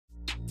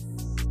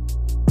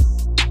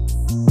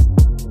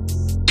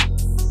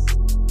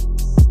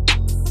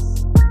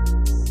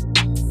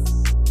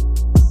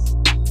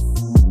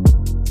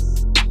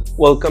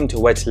Welcome to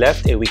What's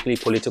Left, a weekly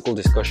political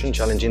discussion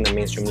challenging the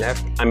mainstream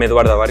left. I'm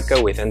Eduardo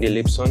Abarca with Andy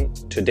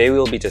Lipson. Today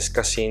we'll be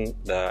discussing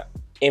the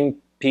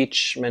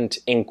impeachment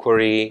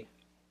inquiry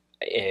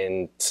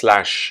and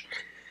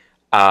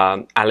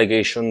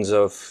allegations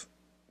of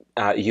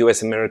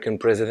U.S. American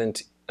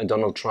President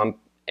Donald Trump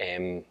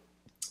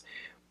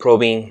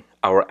probing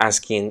or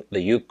asking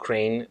the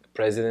Ukraine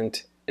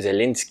President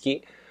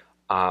Zelensky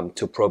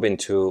to probe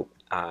into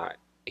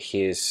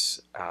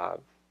his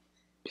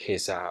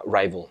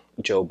rival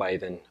Joe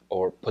Biden,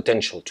 or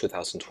potential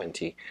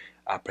 2020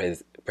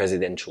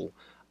 presidential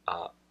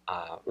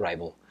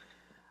rival.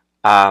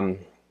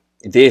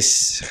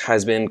 This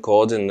has been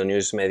called in the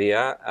news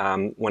media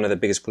one of the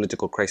biggest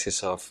political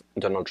crises of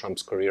Donald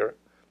Trump's career.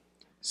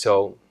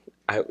 So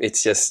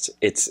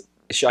it's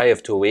shy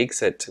of 2 weeks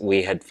that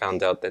we had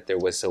found out that there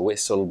was a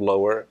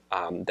whistleblower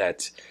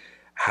that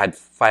had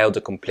filed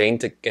a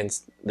complaint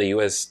against the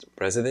U.S.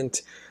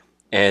 president,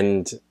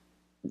 and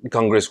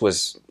Congress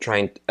was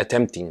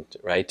attempting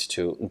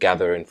to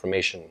gather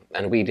information.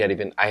 And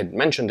I had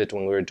mentioned it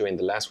when we were doing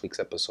the last week's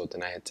episode,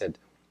 and I had said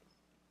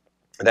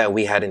that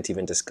we hadn't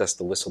even discussed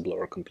the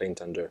whistleblower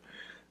complaint under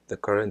the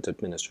current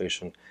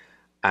administration.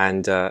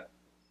 And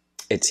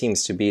it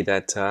seems to be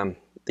that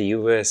the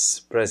U.S.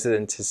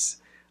 president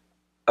is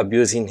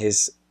abusing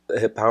his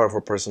power for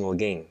personal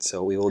gain.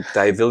 So we will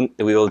dive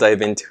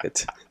into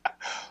it.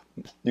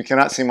 You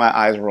cannot see my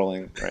eyes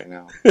rolling right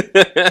now.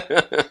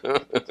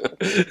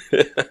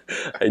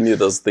 I knew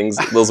those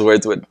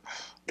words would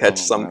catch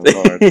something.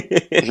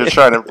 You're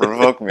trying to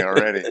provoke me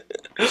already.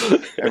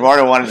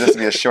 Eduardo wanted this to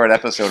be a short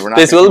episode.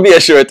 This will be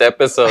a short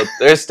episode.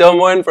 There's still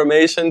more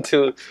information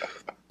to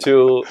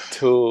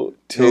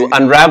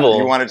unravel.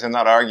 You wanted to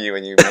not argue,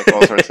 and you make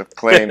all sorts of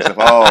claims of,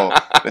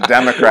 the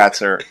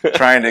Democrats are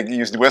trying to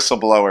use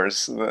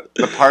whistleblowers.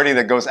 The party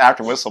that goes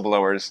after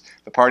whistleblowers,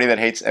 the party that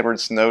hates Edward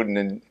Snowden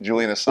and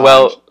Julian Assange.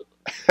 Well,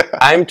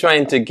 I'm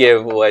trying to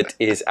give what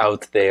is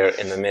out there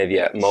in the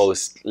media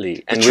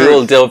mostly, and we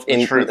will delve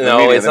into.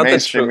 No, it's not the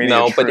truth.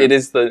 No, but it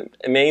is the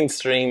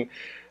mainstream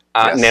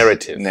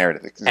narrative.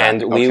 Exactly.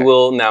 And we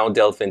will now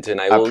delve into,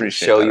 and I will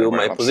show you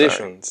my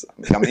positions.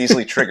 I'm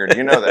easily triggered.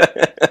 You know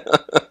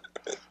that.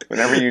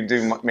 Whenever you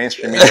do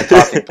mainstream media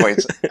talking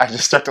points, I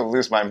just start to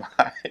lose my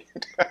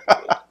mind.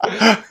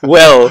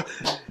 Well,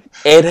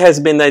 it has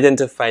been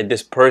identified,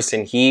 this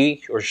person,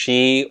 he or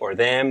she or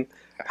them,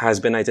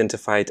 has been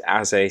identified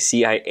as a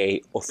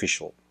CIA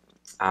official.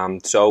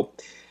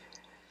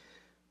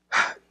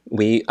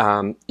 They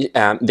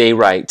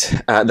write,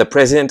 the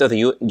President of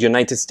the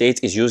United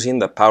States is using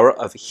the power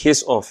of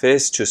his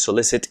office to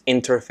solicit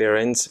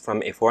interference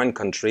from a foreign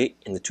country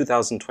in the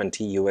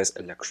 2020 U.S.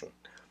 election.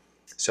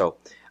 So,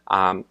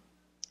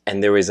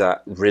 and there is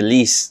a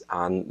release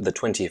on the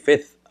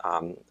 25th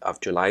of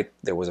July.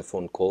 There was a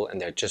phone call,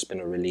 and there had just been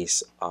a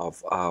release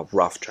of a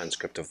rough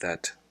transcript of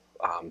that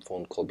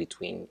phone call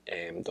between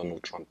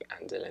Donald Trump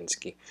and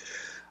Zelensky.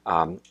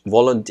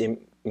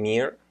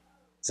 Volodymyr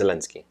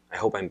Zelensky. I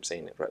hope I'm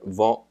saying it right.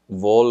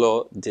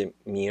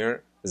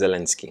 Volodymyr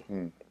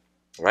Zelensky.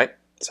 Right?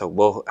 So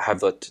we'll have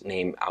that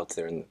name out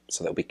there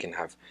so that we can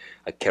have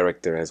a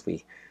character as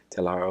we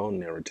tell our own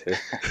narrative.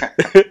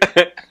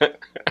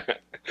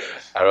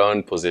 Our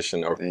own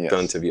position or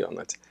point of view on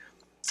it.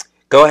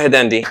 Go ahead,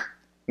 Andy.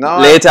 No,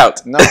 lay it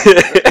out. No,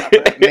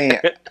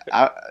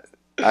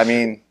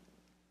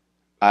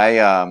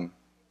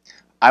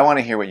 I want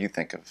to hear what you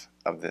think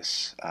of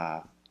this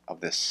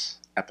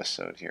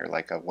episode here,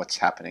 of what's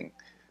happening.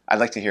 I'd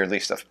like to hear at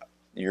least of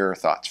your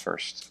thoughts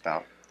first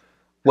about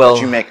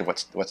what you make of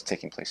what's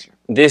taking place here.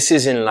 This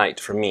is in light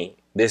for me.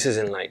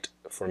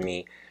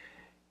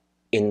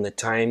 In the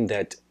time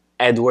that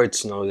Edward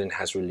Snowden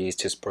has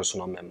released his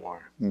personal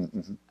memoir,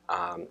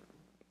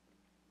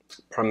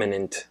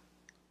 Permanent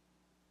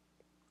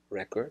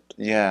Record?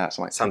 Yeah,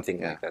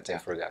 something like that. I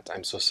forgot.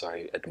 I'm so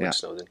sorry, Edward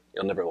Snowden.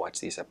 You'll never watch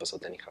these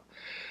episodes anyhow.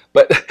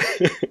 But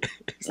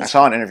I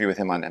saw an interview with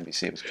him on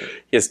NBC. It was good.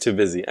 He's too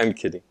busy. I'm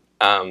kidding.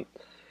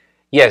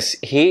 Yes,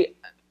 he,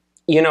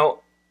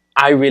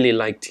 I really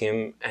liked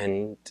him,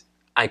 and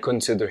I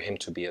consider him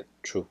to be a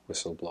true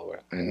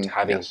whistleblower and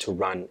having to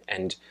run.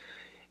 And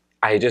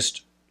I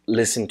just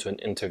listened to an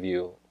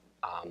interview.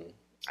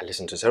 I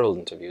listened to several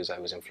interviews. I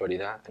was in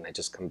Florida, and I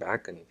just come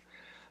back, and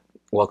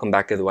welcome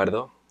back,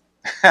 Eduardo.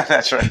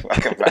 That's right.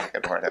 Welcome back,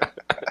 Eduardo.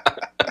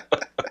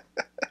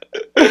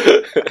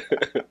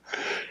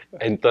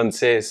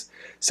 Entonces,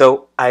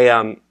 so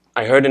I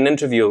heard an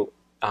interview,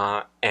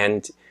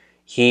 and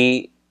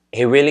he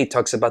really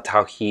talks about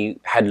how he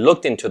had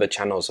looked into the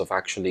channels of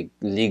actually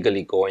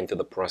legally going through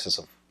the process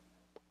of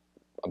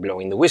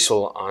blowing the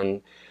whistle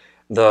on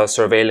the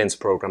surveillance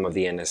program of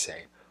the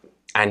NSA.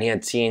 And he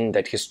had seen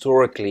that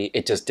historically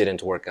it just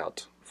didn't work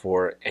out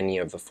for any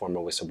of the former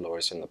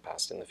whistleblowers in the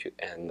past.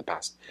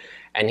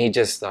 And he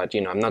just thought,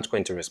 I'm not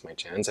going to risk my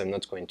chance. I'm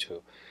not going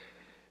to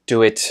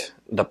do it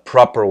the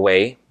proper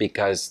way,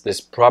 because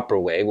this proper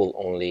way will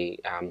only,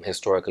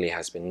 historically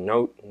has been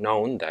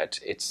known that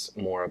it's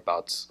more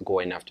about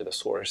going after the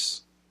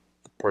source,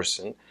 the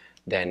person,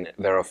 than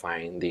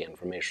verifying the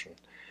information.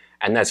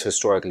 And that's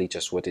historically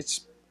just what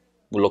it's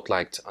looked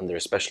like under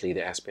especially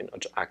the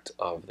Espionage Act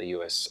of the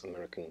US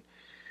American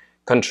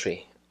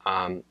country.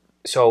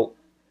 So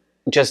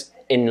just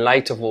in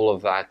light of all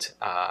of that,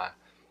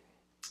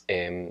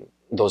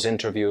 those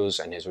interviews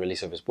and his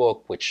release of his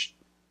book, which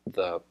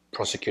the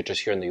prosecutors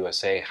here in the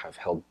USA have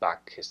held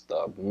back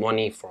the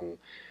money from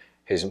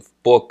his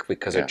book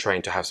because they're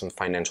trying to have some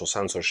financial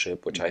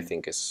censorship, which I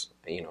think is,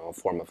 a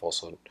form of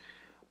also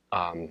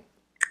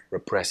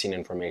repressing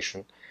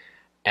information.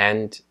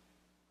 And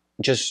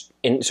just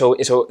this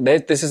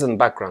is in the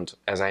background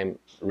as I'm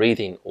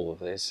reading all of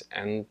this,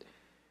 and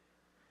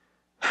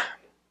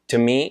to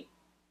me,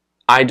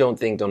 I don't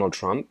think Donald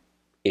Trump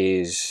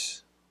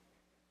is,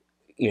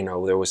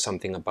 there was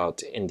something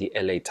about in the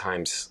LA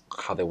Times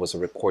how there was a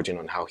recording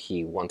on how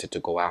he wanted to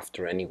go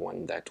after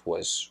anyone that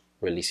was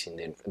releasing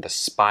the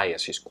spy,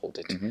 as he's called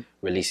it,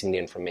 releasing the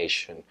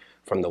information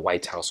from the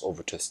White House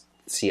over to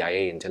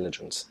CIA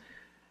intelligence.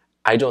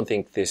 I don't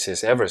think this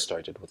has ever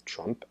started with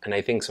Trump. And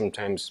I think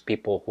sometimes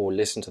people who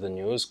listen to the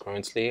news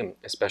currently,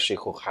 especially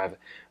who have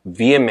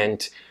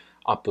vehement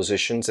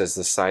oppositions as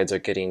the sides are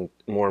getting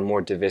more and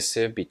more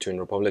divisive between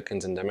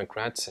Republicans and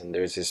Democrats, and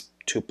there's this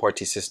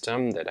two-party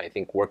system that I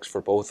think works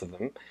for both of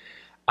them.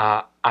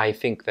 I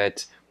think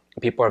that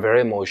people are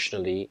very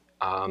emotionally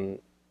to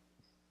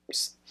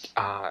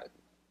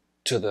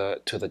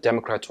the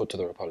Democrats or to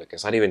the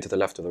Republicans, not even to the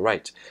left or the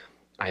right.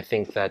 I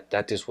think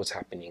that is what's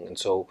happening. And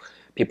so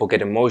people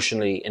get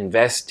emotionally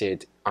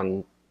invested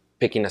on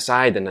picking a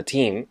side and a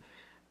team,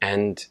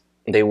 and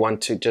they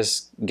want to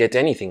just get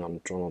anything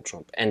on Donald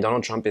Trump. And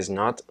Donald Trump is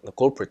not the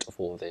culprit of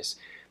all of this.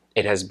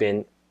 It has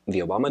been the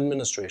Obama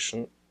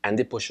administration and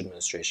the Bush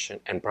administration,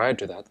 and prior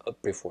to that,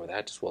 before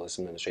that, as well as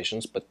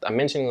administrations. But I'm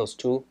mentioning those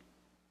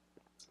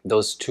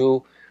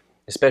two,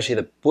 especially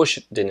the Bush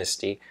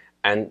dynasty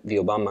and the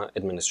Obama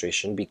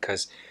administration,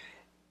 because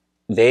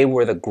they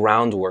were the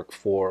groundwork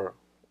for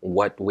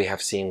what we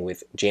have seen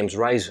with James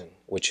Risen,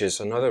 which is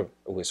another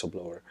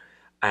whistleblower,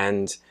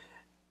 and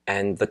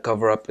the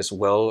cover-up as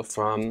well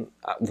from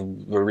the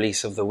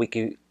release of the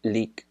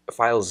WikiLeaks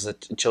files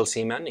that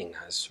Chelsea Manning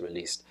has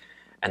released.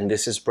 And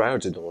this is prior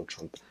to Donald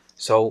Trump.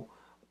 So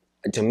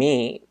to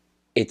me,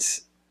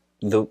 it's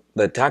the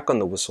attack on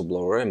the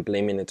whistleblower and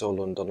blaming it all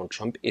on Donald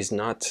Trump is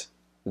not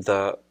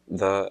the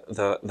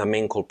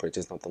main culprit,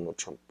 is not Donald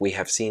Trump. We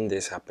have seen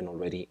this happen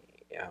already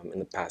in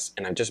the past.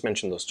 And I just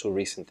mentioned those two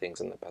recent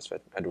things in the past,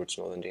 Edward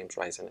Snowden, James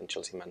Risen, and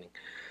Chelsea Manning.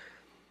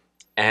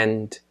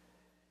 And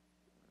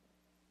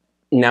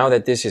now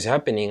that this is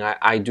happening,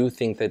 I do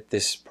think that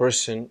this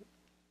person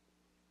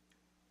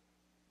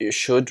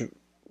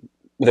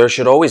there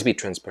should always be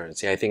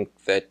transparency. I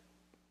think that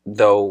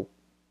though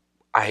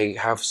I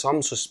have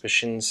some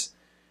suspicions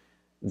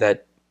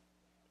that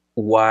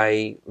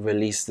why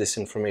release this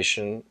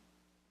information,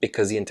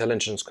 because the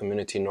intelligence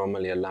community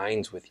normally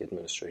aligns with the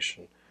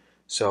administration.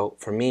 So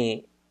for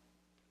me,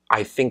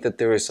 I think that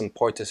there is some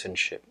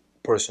partisanship,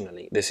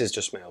 personally. This is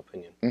just my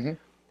opinion.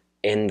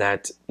 In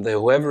that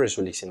whoever is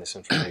releasing this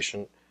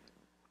information,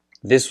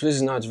 this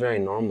was not very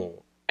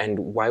normal. And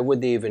why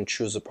would they even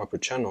choose the proper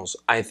channels?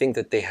 I think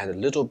that they had a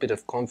little bit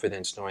of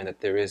confidence knowing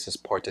that there is this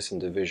partisan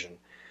division,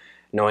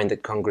 knowing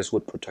that Congress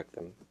would protect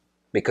them.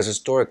 Because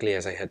historically,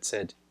 as I had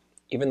said,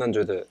 even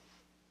under the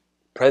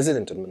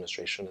president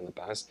administration in the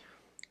past,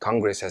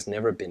 Congress has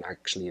never been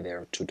actually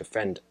there to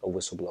defend a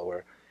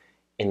whistleblower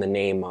in the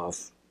name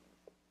of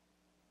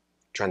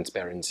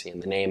transparency, in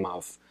the name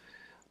of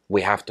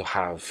we have to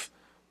have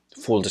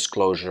full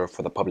disclosure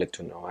for the public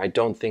to know. I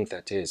don't think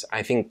that is.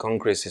 I think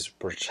Congress is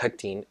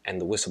protecting, and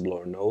the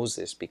whistleblower knows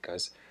this,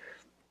 because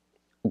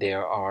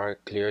there are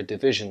clear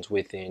divisions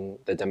within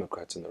the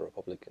Democrats and the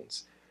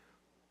Republicans.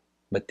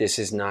 But this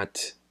is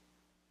not,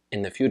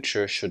 in the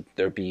future, should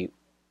there be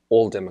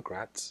all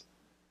Democrats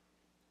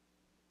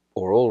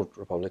or all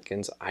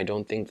Republicans, I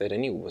don't think that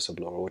any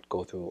whistleblower would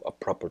go through a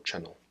proper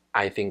channel.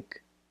 I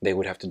think they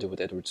would have to do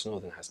what Edward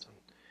Snowden has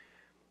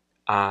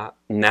done.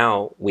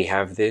 Now we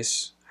have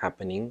this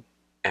happening,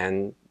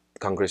 and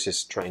Congress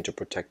is trying to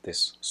protect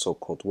this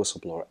so-called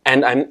whistleblower.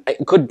 And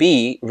it could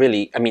be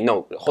really,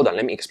 no, hold on,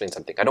 let me explain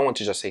something. I don't want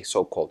to just say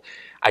so-called.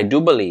 I do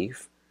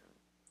believe,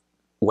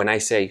 when I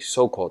say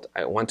so-called,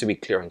 I want to be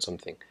clear on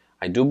something.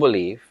 I do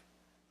believe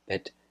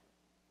that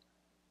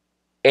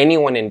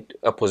anyone in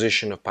a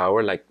position of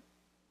power, like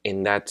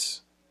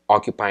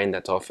occupying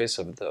that office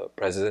of the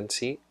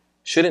presidency,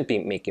 shouldn't be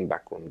making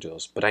backroom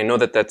deals. But I know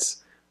that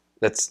that's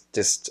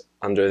just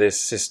under this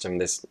system,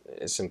 this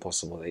is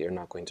impossible, that you're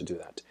not going to do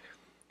that.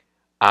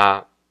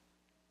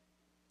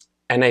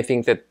 And I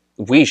think that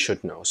we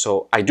should know.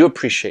 So I do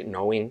appreciate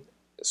knowing.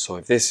 So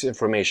if this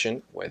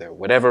information,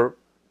 whatever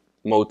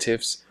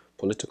motives,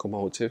 political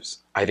motives,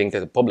 I think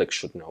that the public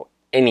should know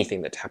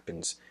anything that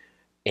happens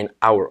in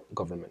our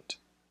government,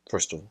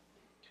 first of all.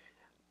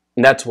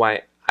 And that's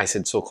why I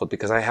said so-called,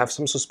 because I have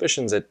some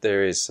suspicions that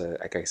there is,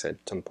 like I said,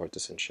 some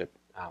partisanship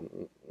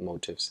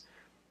motives.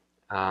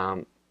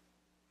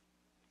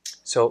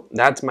 So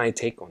that's my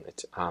take on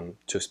it,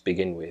 to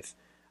begin with.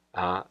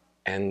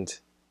 And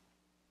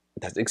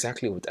that's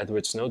exactly what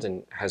Edward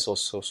Snowden has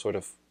also sort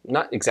of,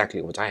 not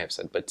exactly what I have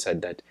said, but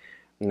said that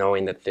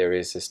knowing that there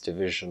is this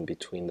division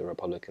between the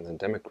Republicans and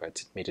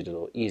Democrats, it made it a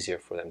little easier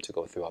for them to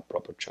go through a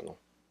proper channel.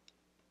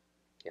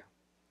 Yeah,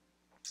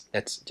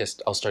 that's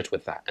just, I'll start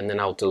with that, and then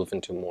I'll delve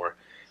into more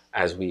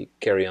as we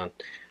carry on.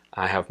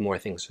 I have more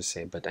things to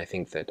say, but I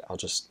think that I'll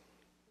just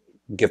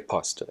give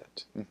pause to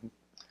that. Mm-hmm.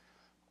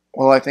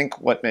 Well, I think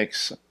what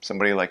makes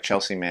somebody like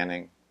Chelsea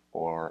Manning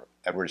or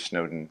Edward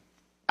Snowden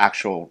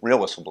actual real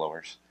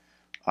whistleblowers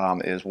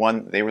is,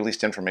 one, they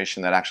released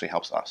information that actually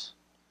helps us.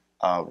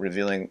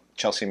 Revealing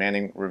Chelsea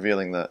Manning,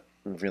 revealing the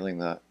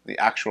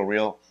actual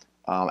real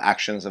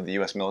actions of the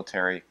U.S.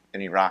 military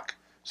in Iraq,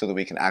 so that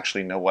we can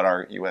actually know what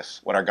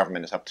our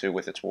government is up to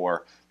with its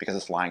war, because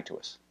it's lying to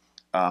us.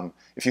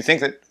 If you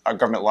think that our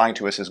government lying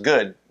to us is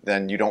good,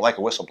 then you don't like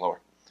a whistleblower.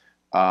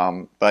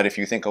 But if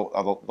you think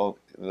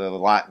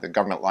the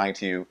government lying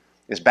to you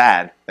is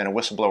bad, then a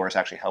whistleblower is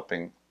actually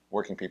helping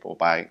working people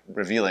by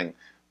revealing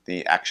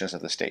the actions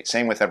of the state.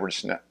 Same with Edward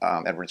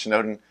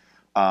Snowden.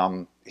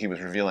 He was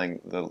revealing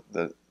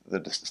the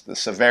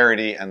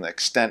severity and the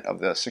extent of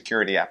the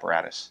security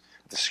apparatus,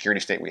 the security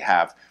state we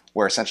have,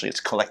 where essentially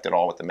it's collected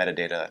all with the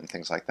metadata and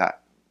things like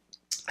that.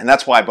 And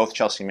that's why both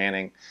Chelsea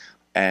Manning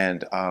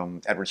and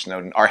Edward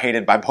Snowden are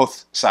hated by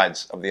both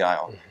sides of the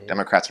aisle, mm-hmm.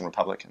 Democrats and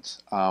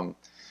Republicans.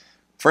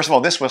 First of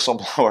all, this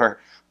whistleblower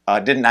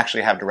didn't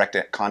actually have direct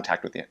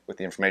contact with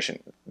the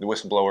information. The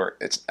whistleblower,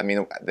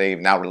 they've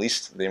now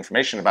released the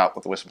information about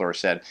what the whistleblower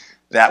said.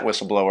 That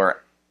whistleblower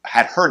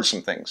had heard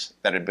some things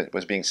that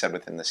was being said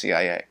within the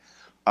CIA.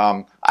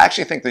 I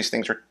actually think these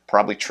things are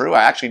probably true.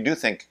 I actually do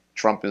think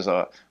Trump is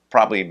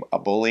probably a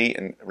bully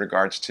in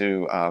regards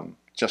to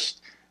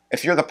just,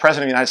 if you're the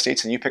president of the United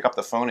States and you pick up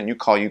the phone and you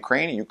call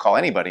Ukraine and you call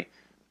anybody,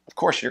 of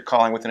course you're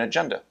calling with an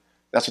agenda.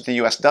 That's what the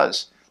U.S.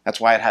 does.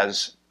 That's why it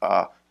has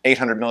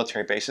 800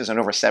 military bases in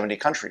over 70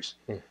 countries.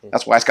 Mm-hmm.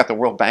 That's why it's got the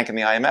World Bank and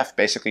the IMF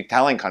basically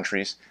telling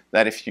countries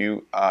that if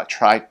you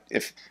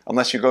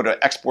unless you go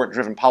to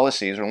export-driven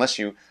policies, or unless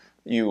you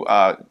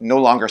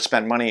no longer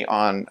spend money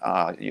on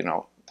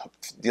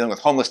dealing with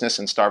homelessness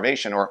and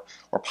starvation or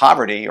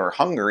poverty or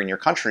hunger in your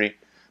country,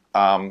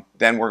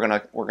 then we're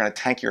gonna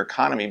tank your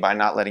economy by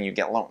not letting you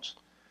get loans.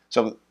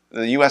 So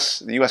the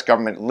U.S.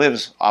 government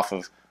lives off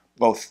of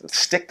both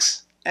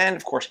sticks and,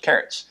 of course,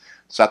 carrots.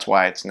 So that's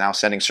why it's now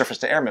sending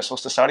surface-to-air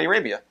missiles to Saudi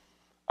Arabia,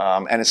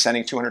 and it's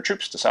sending 200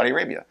 troops to Saudi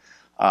Arabia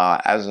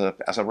as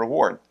a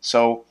reward.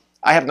 So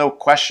I have no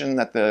question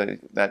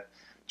that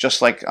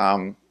just like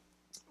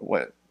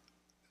what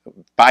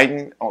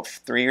Biden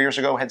 3 years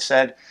ago had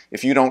said,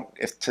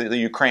 to the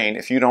Ukraine,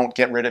 if you don't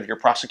get rid of your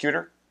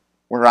prosecutor,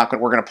 we're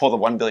going to pull the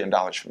 $1 billion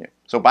from you.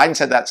 So Biden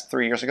said that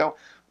 3 years ago.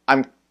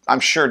 I'm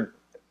sure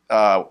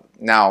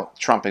now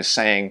Trump is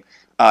saying,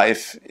 I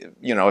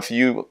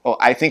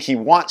think he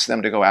wants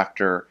them to go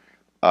after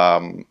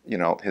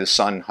his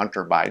son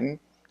Hunter Biden,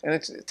 and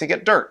it's to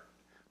get dirt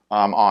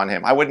on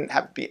him. I wouldn't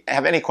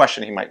have any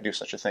question he might do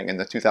such a thing in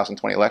the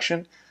 2020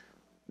 election.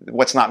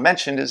 What's not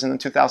mentioned is in the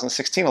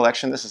 2016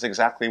 election, this is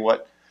exactly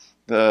what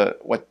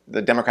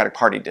the Democratic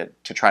Party did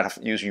to try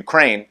to use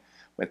Ukraine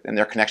and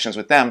their connections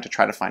with them to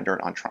try to find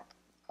dirt on Trump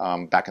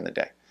back in the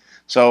day.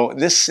 So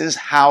this is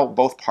how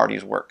both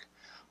parties work.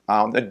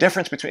 The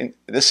difference between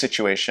this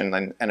situation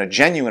and a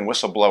genuine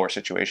whistleblower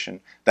situation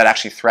that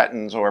actually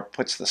threatens or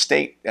puts the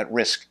state at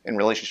risk in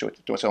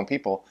relationship to its own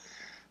people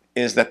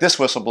is that this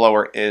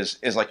whistleblower is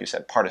like you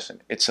said,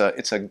 partisan. It's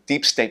a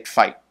deep state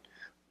fight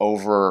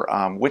over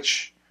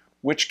which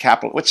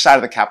side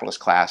of the capitalist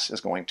class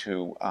is going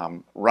to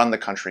run the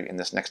country in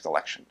this next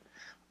election.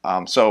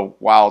 So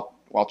while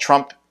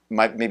Trump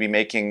might be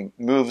making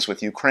moves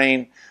with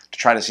Ukraine to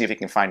try to see if he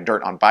can find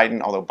dirt on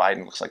Biden, although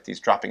Biden looks like he's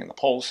dropping in the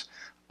polls,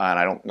 and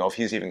I don't know if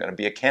he's even going to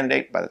be a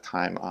candidate by the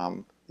time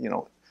 4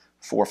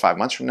 or 5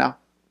 months from now.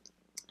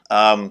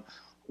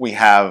 We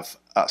have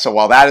so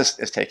while that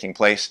is taking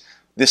place,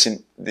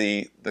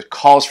 the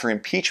calls for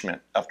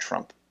impeachment of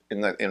Trump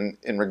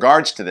in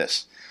regards to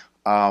this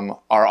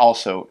are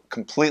also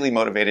completely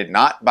motivated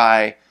not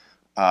by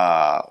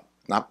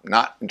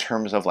not in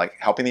terms of like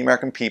helping the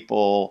American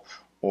people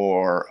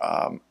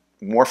or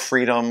more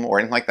freedom or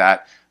anything like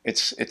that.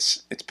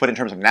 It's put in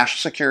terms of national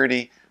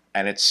security,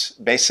 and it's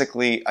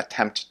basically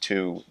attempt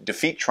to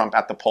defeat Trump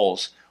at the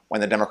polls when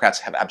the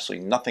Democrats have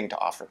absolutely nothing to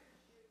offer.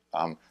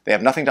 They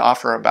have nothing to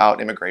offer about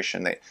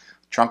immigration.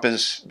 Trump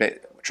has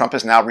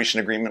now reached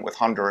an agreement with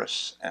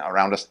Honduras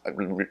around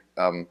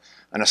an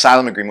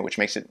asylum agreement, which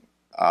makes it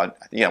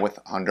with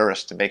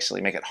Honduras to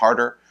basically make it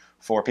harder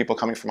for people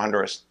coming from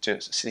Honduras to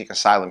seek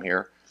asylum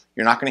here.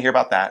 You're not going to hear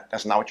about that.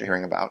 That's not what you're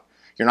hearing about.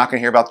 You're not going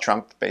to hear about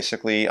Trump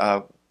basically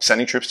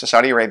sending troops to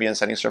Saudi Arabia and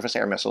sending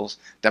surface-air missiles.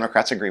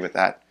 Democrats agree with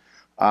that.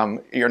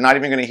 You're not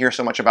even going to hear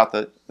so much about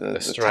the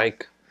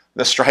strike,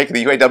 the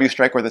UAW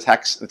strike, or the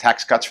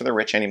tax cuts for the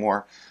rich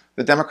anymore.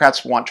 The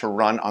Democrats want to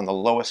run on the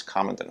lowest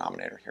common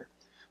denominator here.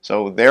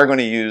 So they're going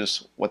to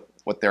use what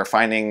they're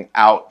finding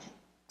out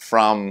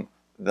from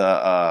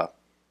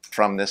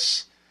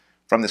this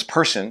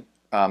person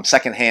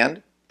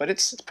secondhand, but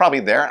it's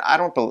probably there.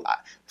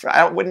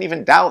 I wouldn't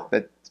even doubt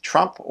that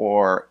Trump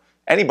or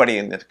anybody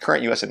in the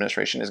current U.S.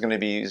 administration is going to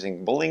be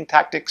using bullying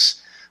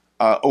tactics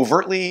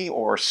overtly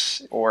or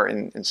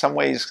in some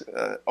ways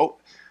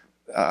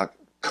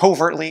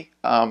covertly.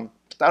 I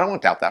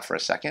don't doubt that for a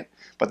second.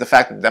 But the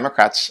fact that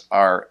Democrats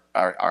are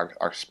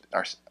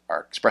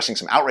expressing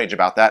some outrage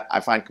about that, I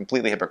find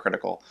completely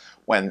hypocritical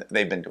when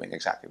they've been doing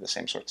exactly the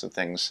same sorts of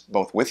things,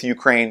 both with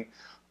Ukraine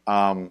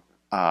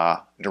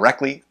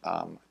directly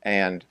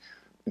and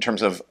in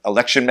terms of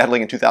election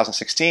meddling in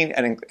 2016,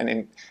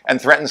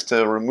 and threatens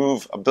to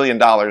remove $1 billion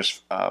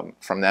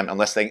from them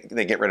unless they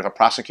get rid of a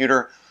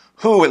prosecutor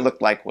who it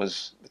looked like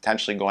was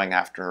potentially going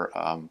after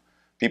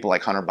people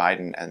like Hunter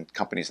Biden and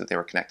companies that they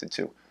were connected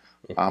to.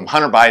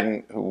 Hunter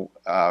Biden, who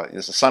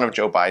is the son of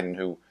Joe Biden,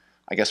 who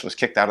I guess was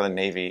kicked out of the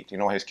Navy. Do you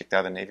know why he was kicked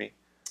out of the Navy?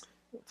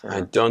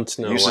 I don't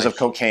know. Uses of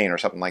cocaine or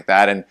something like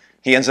that. And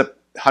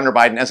Hunter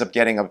Biden ends up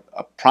getting a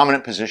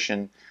prominent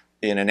position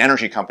in an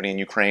energy company in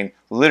Ukraine,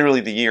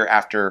 literally the year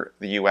after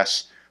the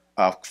U.S.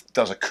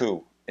 Does a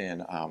coup in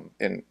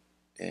the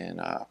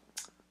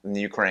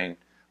Ukraine.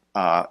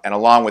 And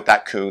along with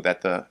that coup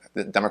that the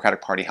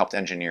Democratic Party helped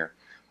engineer,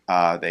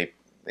 they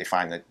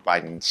find that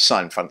Biden's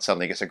son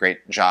suddenly gets a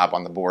great job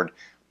on the board,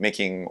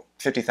 making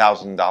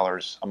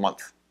 $50,000 a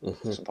month,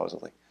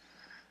 supposedly.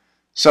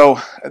 So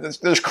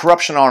there's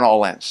corruption on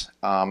all ends.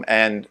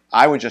 And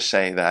I would just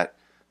say that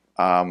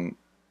I'm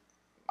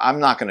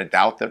not going to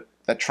doubt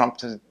that Trump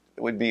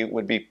would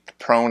be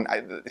prone.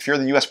 If you're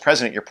the U.S.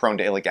 president, you're prone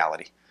to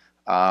illegality.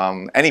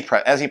 Any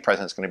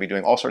president is going to be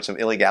doing all sorts of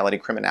illegality,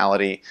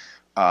 criminality,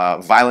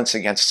 violence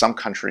against some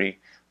country,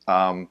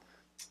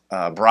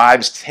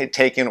 bribes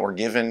taken or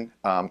given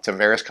to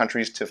various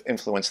countries to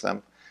influence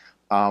them.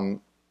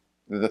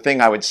 The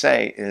thing I would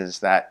say is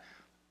that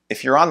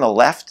if you're on the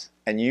left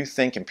and you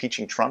think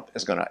impeaching Trump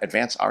is going to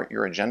advance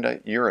your agenda,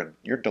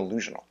 you're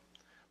delusional,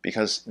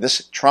 because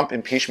this Trump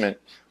impeachment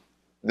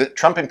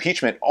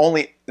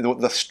only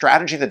the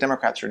strategy the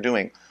Democrats are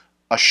doing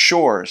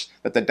assures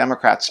that the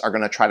Democrats are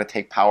going to try to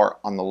take power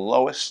on the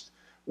lowest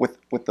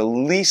with the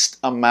least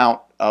amount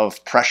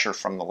of pressure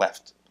from the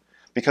left,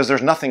 because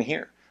there's nothing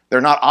here.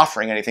 They're not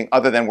offering anything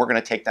other than we're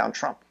going to take down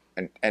Trump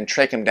and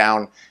take him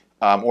down,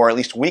 or at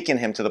least weaken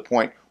him to the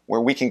point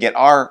where we can get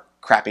our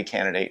crappy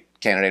candidate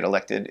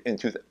elected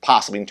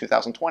possibly in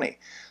 2020.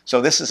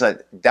 So this is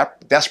a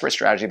desperate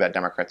strategy by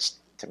Democrats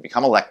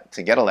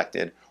to get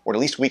elected, or at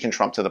least weaken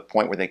Trump to the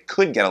point where they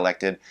could get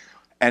elected.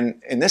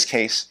 And in this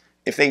case,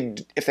 if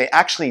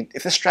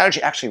this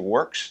strategy actually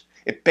works,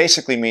 it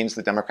basically means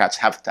the Democrats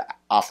have to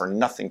offer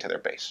nothing to their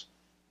base,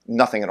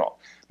 nothing at all.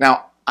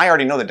 Now, I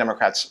already know the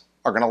Democrats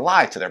are going to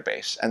lie to their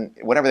base, and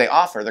whatever they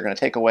offer, they're going to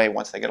take away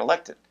once they get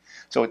elected.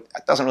 So it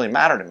doesn't really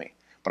matter to me.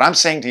 But I'm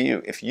saying to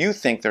you, if you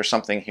think there's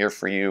something here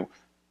for you,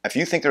 if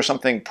you think there's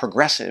something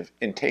progressive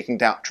in taking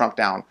Trump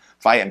down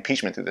via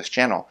impeachment through this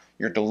channel,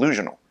 you're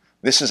delusional.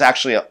 This is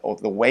actually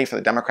the way for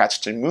the Democrats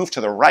to move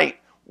to the right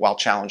while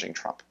challenging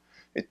Trump.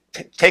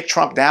 Take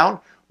Trump down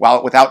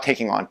without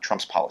taking on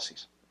Trump's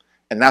policies.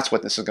 And that's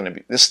what this is going to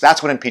be.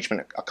 That's what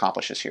impeachment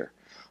accomplishes here.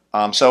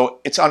 So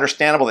it's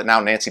understandable that now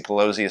Nancy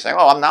Pelosi is saying,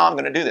 "Oh, now I'm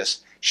going to do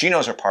this." She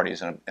knows her party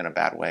is in a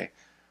bad way.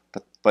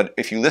 But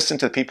if you listen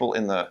to the people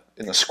in the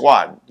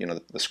squad,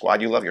 the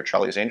squad you love, your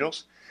Charlie's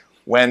Angels,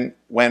 when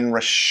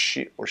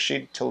Rashida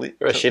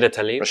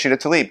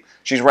Tlaib,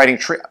 she's writing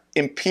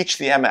impeach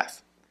the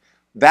MF.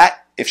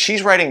 If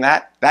she's writing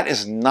that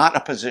is not a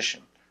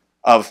position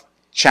of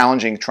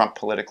challenging Trump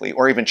politically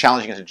or even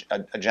challenging his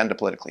agenda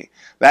politically.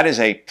 That is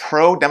a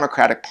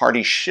pro-Democratic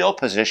Party shill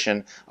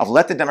position of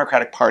let the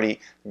Democratic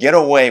Party get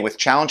away with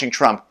challenging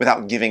Trump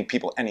without giving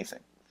people anything.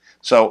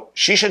 So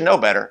she should know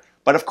better,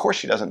 but of course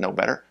she doesn't know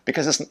better,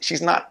 because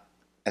she's not,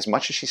 as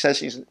much as she says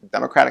she's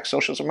Democratic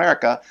Socialist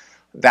America,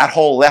 that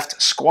whole left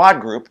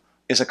squad group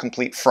is a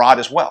complete fraud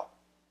as well.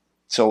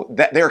 So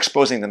they're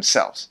exposing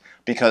themselves,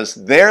 because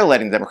they're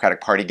letting the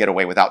Democratic Party get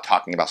away without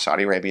talking about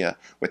Saudi Arabia,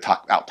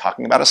 without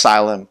talking about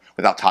asylum,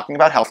 without talking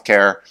about health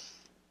care.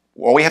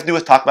 All we have to do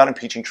is talk about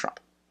impeaching Trump,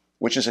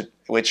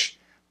 which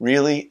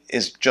really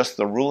is just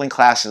the ruling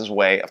class's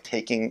way of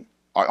taking,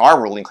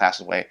 our ruling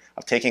class's way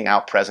of taking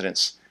out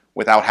presidents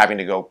without having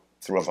to go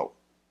through a vote.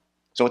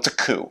 So it's a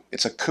coup.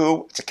 It's a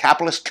coup. It's a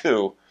capitalist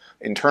coup,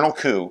 internal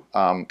coup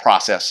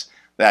process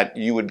that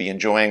you would be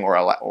enjoying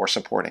or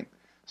supporting.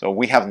 So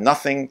we have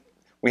nothing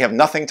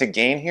to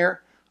gain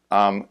here.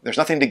 There's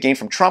nothing to gain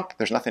from Trump.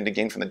 There's nothing to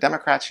gain from the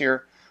Democrats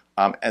here.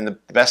 And the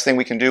best thing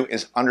we can do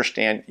is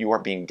understand you are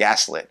being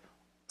gaslit,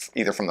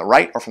 either from the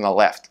right or from the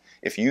left,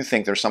 if you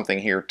think there's something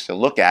here to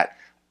look at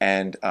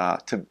and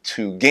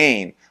to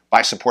gain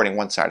by supporting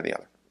one side or the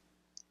other.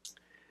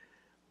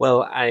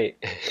 Well, I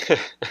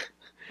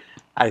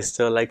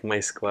still like my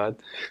squad.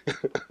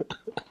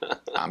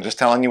 I'm just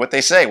telling you what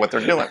they say, what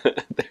they're doing.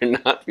 They're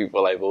not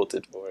people I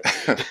voted for.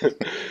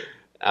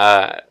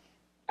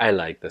 I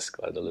like the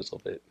squad a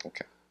little bit.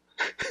 Okay.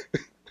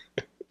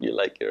 You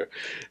like your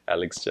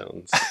Alex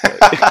Jones.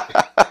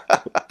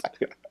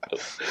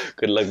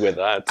 Good luck with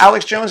that.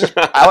 Alex Jones is,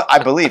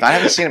 I believe, I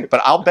haven't seen him,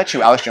 but I'll bet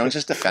you Alex Jones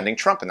is defending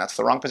Trump, and that's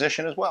the wrong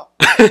position as well.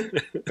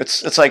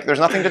 It's like there's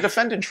nothing to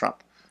defend in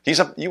Trump. He's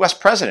a U.S.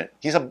 president.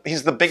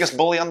 He's the biggest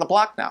bully on the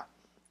block now.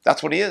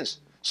 That's what he is.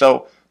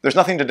 So there's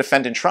nothing to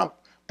defend in Trump.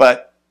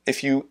 But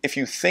if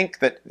you think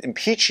that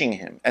impeaching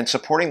him and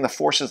supporting the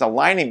forces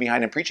aligning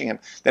behind impeaching him,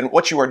 then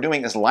what you are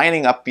doing is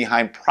lining up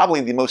behind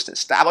probably the most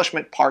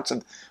establishment parts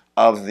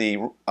of the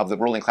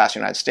ruling class of the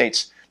United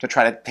States to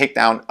try to take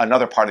down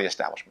another part of the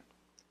establishment.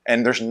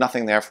 And there's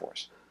nothing there for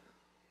us.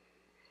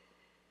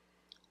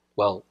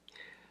 Well,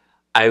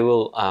 I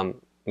will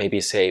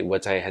maybe say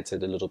what I had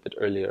said a little bit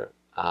earlier,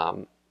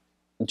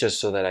 just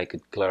so that I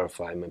could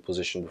clarify my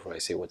position before I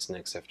say what's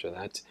next after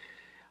that.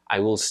 I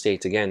will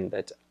state again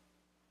that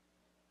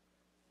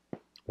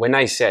when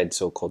I said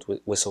so-called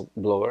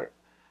whistleblower,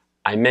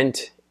 I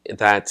meant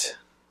that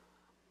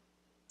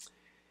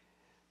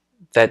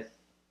I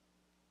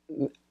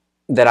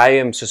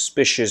am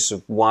suspicious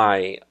of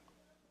why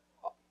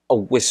a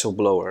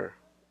whistleblower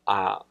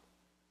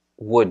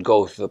would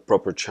go through the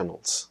proper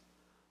channels.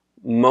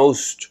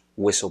 Most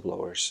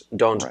whistleblowers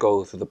don't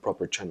go through the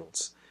proper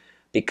channels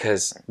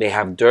because they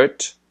have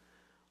dirt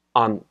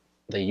on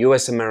the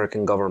U.S.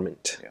 American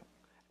government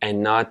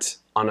and not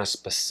on a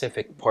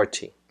specific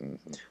party.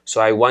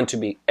 So I want to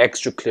be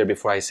extra clear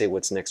before I say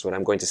what's next. What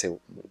I'm going to say,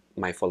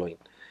 my following.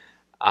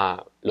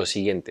 Lo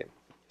siguiente.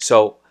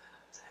 So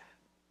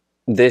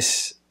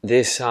this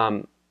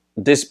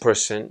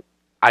person,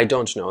 I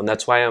don't know, and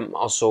that's why I'm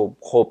also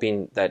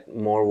hoping that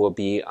more will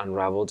be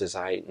unraveled, as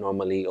I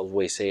normally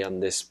always say on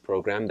this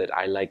program, that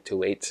I like to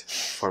wait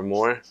for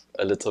more,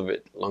 a little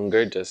bit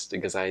longer, just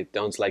because I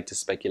don't like to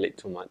speculate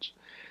too much.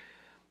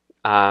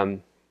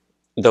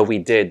 Though we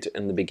did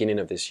in the beginning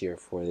of this year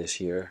for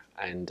this year,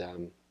 and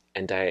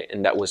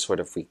that was sort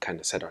of, we kind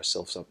of set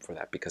ourselves up for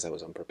that because that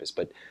was on purpose.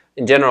 But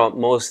in general,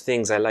 most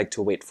things I like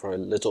to wait for a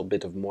little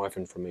bit of more of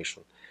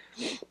information.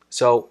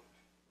 So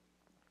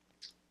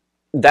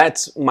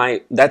that's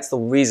the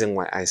reason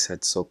why I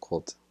said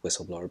so-called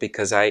whistleblower,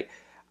 because I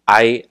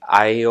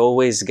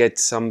always get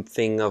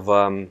something of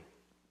a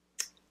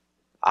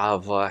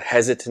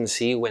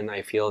hesitancy when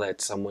I feel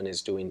that someone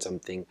is doing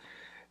something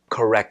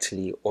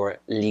correctly or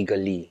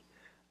legally,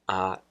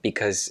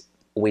 because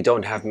we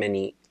don't have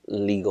many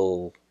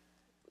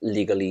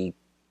legally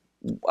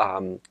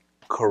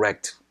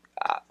correct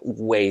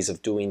ways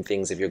of doing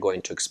things. If you're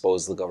going to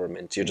expose the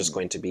government, you're just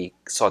going to be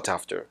sought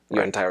after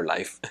your entire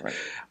life,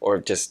 or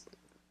just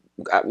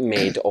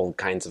made all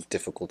kinds of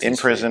difficulties. In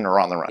prison or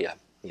on the run.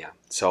 Yeah.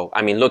 So,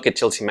 I mean, look at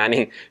Chelsea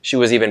Manning. She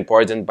was even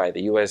pardoned by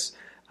the U.S.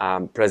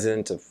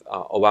 President of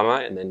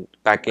Obama, and then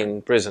back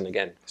in prison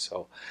again.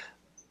 So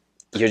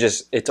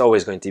it's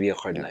always going to be a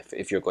hard life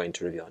if you're going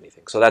to reveal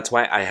anything. So that's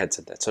why I had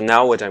said that. So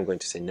now what I'm going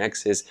to say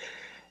next is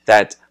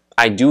that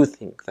I do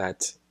think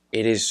that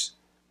it is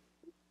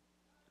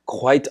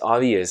quite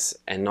obvious,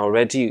 and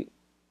already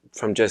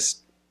from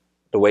just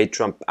the way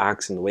Trump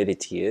acts and the way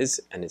that he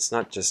is, and it's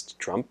not just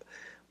Trump,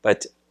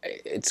 but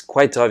it's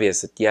quite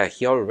obvious that,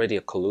 he already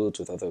colludes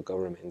with other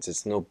governments.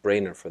 It's no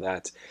brainer for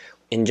that.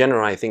 In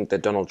general, I think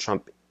that Donald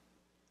Trump,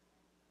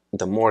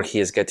 the more he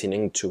is getting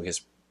into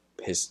his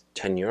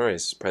tenure,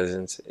 his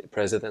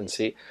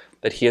presidency,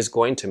 that he is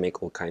going to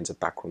make all kinds of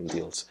backroom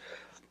deals.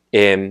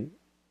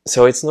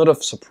 So it's not a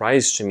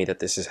surprise to me that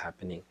this is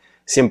happening.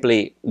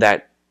 Simply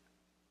that,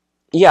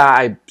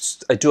 I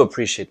do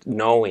appreciate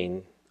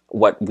knowing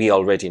what we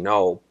already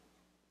know,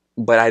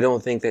 but I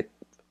don't think that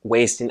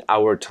wasting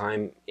our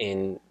time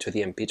into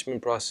the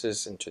impeachment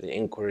process, into the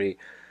inquiry,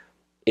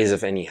 is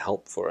of any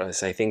help for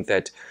us. I think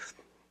that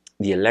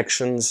the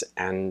elections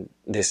and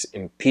this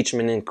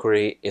impeachment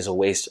inquiry is a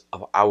waste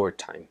of our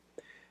time.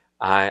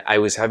 I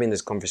was having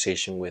this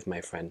conversation with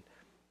my friend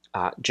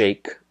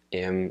Jake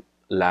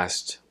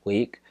last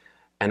week,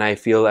 and I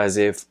feel as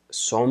if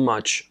so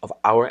much of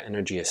our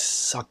energy is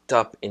sucked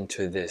up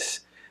into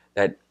this,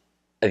 that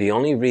the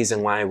only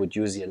reason why I would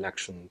use the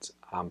elections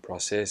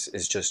process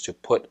is just to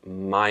put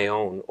my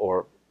own,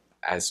 or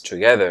as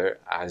together,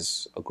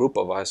 as a group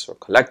of us or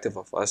collective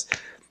of us,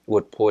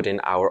 would put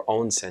in our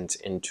own sense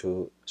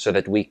into, so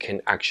that we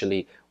can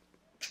actually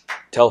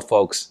tell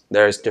folks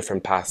there's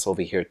different paths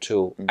over here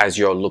too, as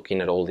you're looking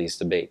at all these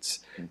debates,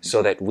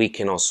 so that we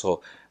can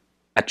also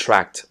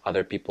attract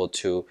other people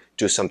to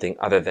do something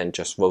other than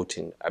just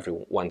voting every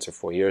once or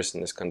 4 years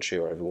in this country,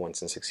 or every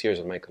once in 6 years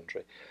in my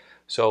country.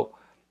 So,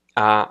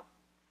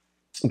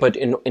 but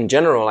in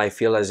general, I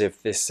feel as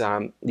if this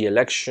the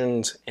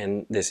elections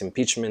and this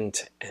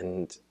impeachment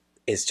and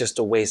is just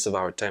a waste of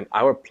our time.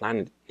 Our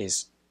planet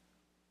is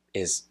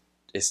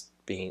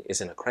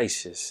in a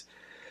crisis,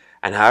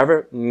 and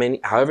however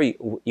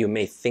you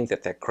may think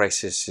that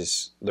crisis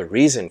is the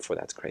reason for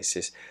that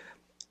crisis,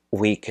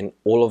 we can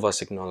all of us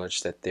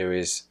acknowledge that there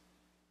is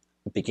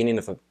the beginning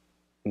of a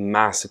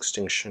mass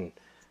extinction,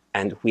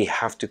 and we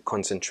have to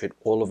concentrate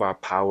all of our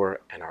power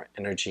and our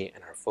energy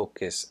and our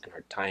focus and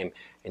our time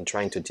in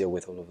trying to deal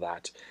with all of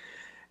that.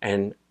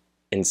 And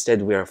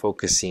instead we are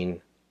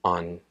focusing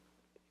on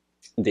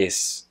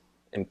this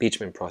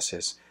impeachment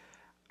process.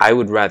 I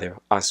would rather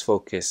us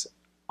focus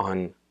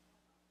on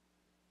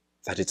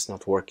that it's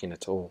not working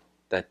at all,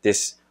 that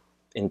this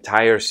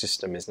entire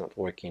system is not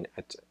working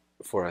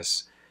for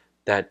us,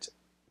 that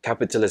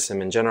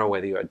capitalism in general,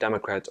 whether you're a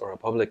Democrat or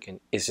Republican,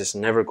 is just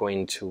never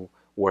going to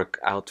work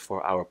out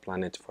for our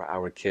planet, for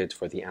our kids,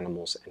 for the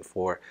animals, and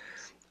for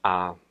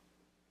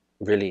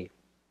really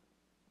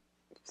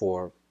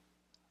for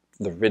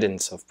the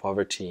riddance of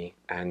poverty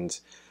and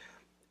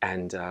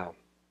the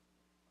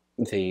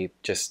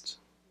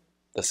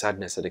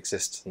sadness that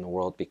exists in the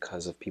world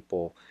because of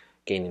people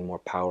gaining more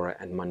power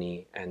and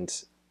money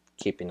and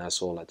keeping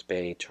us all at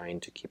bay, trying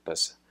to keep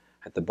us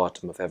at the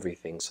bottom of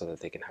everything so that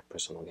they can have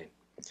personal gain.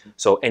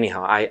 So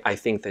anyhow, I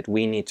think that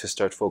we need to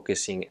start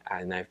focusing,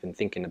 and I've been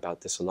thinking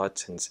about this a lot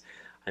since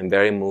I'm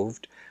very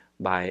moved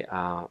by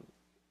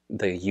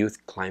the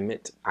youth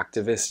climate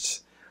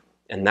activists,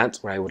 and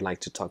that's where I would like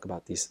to talk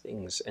about these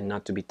things and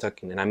not to be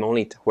talking.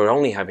 And we're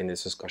only having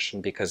this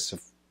discussion because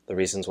of the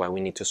reasons why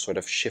we need to sort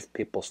of shift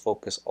people's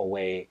focus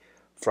away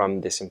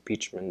from this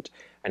impeachment,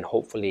 and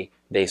hopefully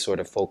they sort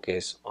of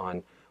focus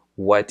on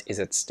what is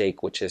at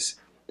stake, which is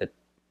that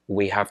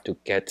we have to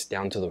get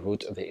down to the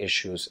root of the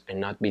issues and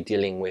not be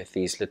dealing with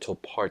these little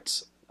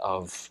parts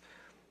of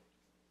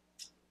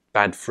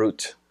bad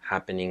fruit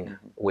happening,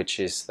 which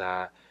is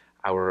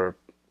our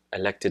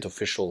elected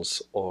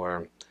officials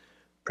or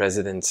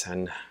presidents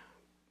and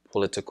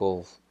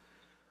political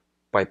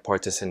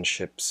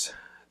bipartisanships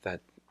that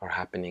are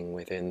happening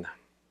within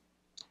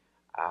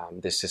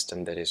this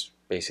system that is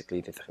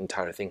basically the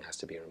entire thing has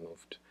to be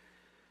removed.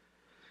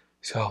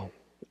 So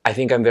I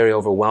think I'm very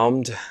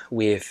overwhelmed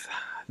with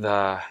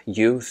the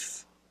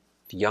youth,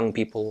 the young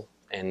people,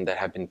 and that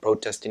have been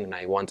protesting, and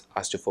I want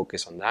us to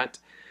focus on that.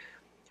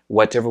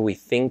 Whatever we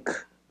think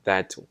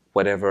that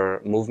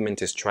whatever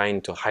movement is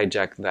trying to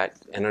hijack that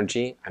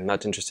energy, I'm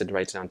not interested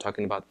right now in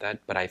talking about that,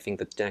 but I think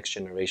that the next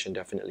generation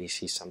definitely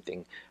sees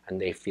something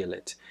and they feel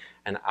it.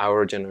 And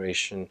our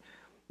generation,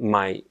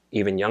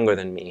 even younger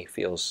than me,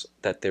 feels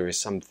that there is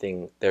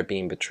something they're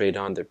being betrayed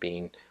on, they're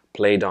being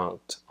played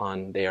out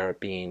on, they are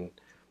being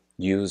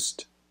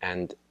used,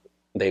 and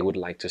they would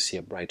like to see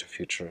a brighter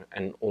future.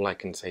 And all I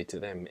can say to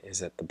them is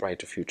that the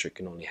brighter future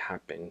can only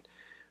happen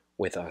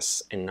with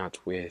us and not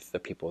with the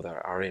people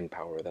that are in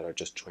power that are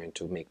just trying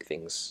to make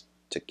things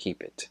to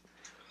keep it.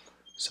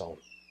 So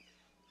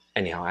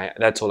anyhow,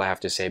 that's all I have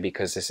to say,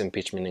 because this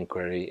impeachment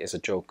inquiry is a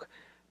joke,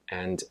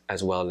 and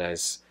as well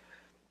as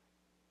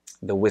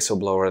the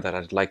whistleblower that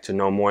I'd like to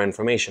know more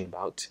information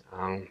about.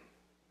 I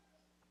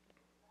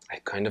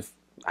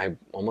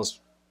almost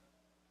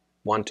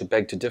want to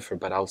beg to differ,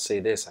 but I'll say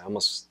this. I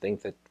almost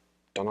think that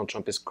Donald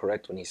Trump is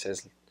correct when he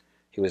says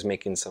he was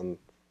making some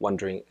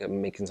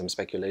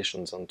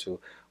speculations onto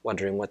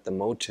wondering what the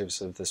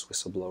motives of this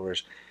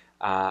whistleblower's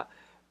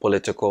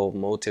political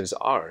motives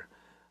are.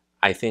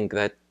 I think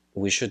that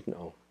we should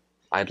know.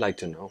 I'd like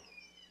to know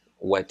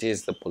what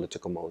is the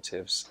political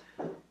motives.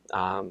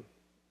 I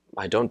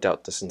don't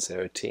doubt the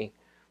sincerity,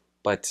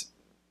 but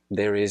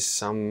there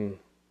is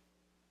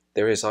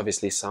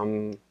obviously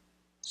some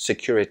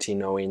security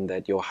knowing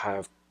that you'll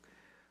have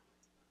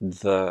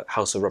the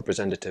House of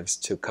Representatives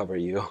to cover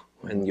you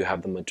and you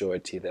have the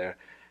majority there.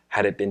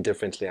 Had it been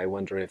differently, I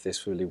wonder if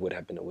this really would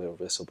have been a real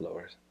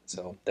whistleblower.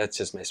 So that's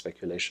just my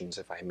speculations,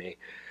 if I may,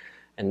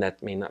 and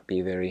that may not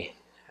be very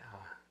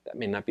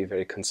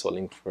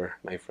consoling for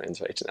my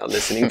friends right now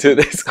listening to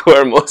this, who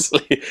are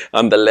mostly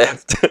on the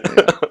left.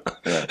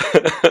 Yeah.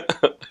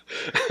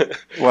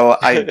 Well,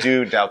 I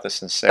do doubt the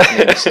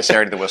sincerity of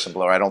the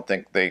whistleblower. I don't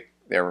think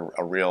they're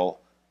a real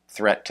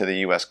threat to the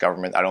U.S.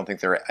 government. I don't think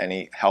they're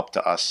any help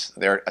to us.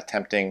 They're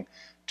attempting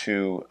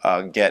to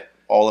get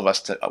all of us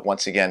to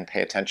once again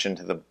pay attention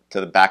to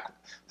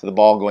the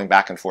ball going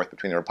back and forth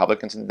between the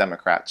Republicans and the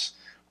Democrats.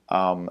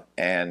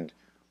 And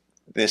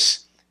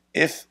this,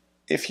 if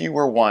you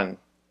were one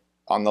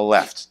on the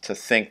left to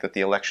think that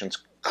the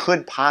elections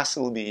could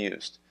possibly be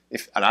used,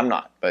 and I'm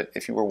not, but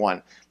if you were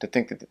one to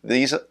think that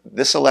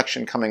this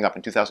election coming up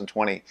in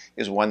 2020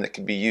 is one that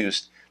could be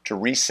used to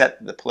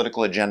reset the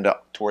political agenda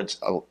towards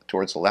a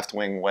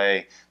left-wing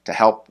way, to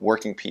help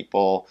working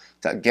people,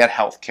 to get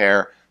health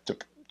care, to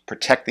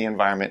protect the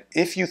environment.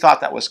 If you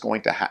thought that was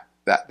going to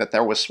that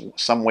there was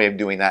some way of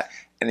doing that,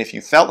 and if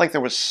you felt like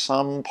there was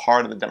some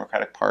part of the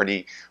Democratic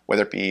Party,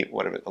 whether it be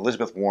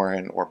Elizabeth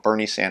Warren or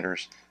Bernie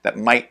Sanders, that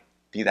might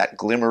be that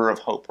glimmer of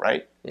hope,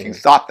 right? Mm-hmm. If you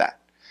thought that,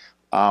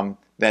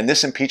 then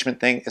this impeachment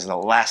thing is the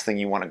last thing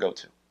you want to go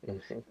to.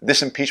 Mm-hmm.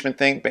 This impeachment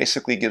thing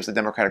basically gives the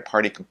Democratic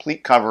Party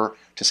complete cover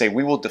to say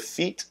we will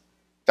defeat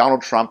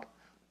Donald Trump,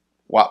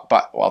 while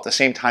at the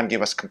same time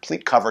give us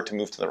complete cover to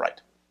move to the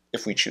right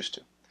if we choose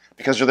to,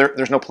 because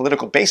there's no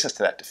political basis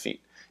to that defeat.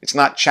 It's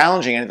not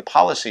challenging any of the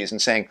policies and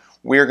saying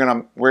we're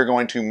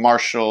going to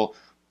marshal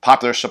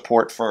popular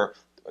support for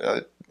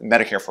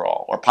Medicare for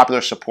all, or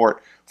popular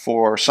support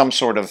for some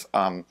sort of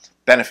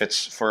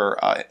benefits for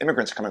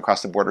immigrants coming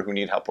across the border who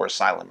need help, or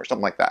asylum, or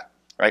something like that,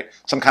 right?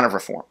 Some kind of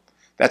reform.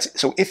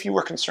 So if you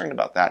were concerned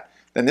about that,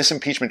 then this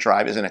impeachment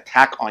drive is an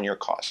attack on your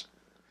cause.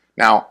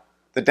 Now,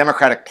 the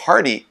Democratic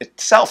Party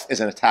itself is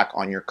an attack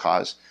on your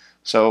cause.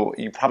 So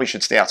you probably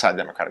should stay outside the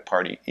Democratic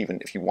Party, even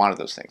if you wanted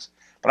those things.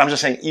 But I'm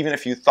just saying, even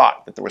if you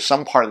thought that there was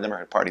some part of the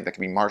Democratic Party that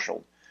could be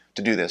marshaled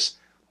to do this,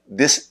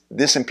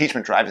 this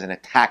impeachment drive is an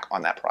attack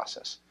on that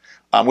process,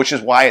 which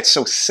is why it's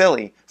so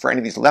silly for any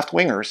of these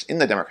left-wingers in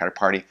the Democratic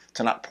Party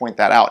to not point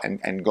that out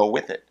and go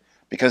with it,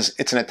 because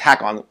it's an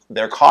attack on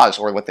their cause,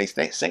 or what they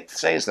say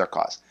is their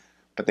cause.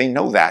 But they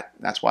know that.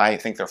 That's why I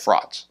think they're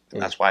frauds.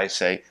 And that's why I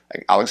say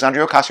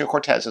Alexandria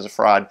Ocasio-Cortez is a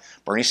fraud,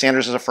 Bernie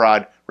Sanders is a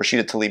fraud,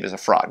 Rashida Tlaib is a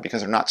fraud,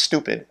 because they're not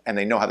stupid and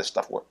they know how this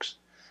stuff works.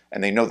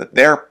 And they know that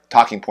their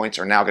talking points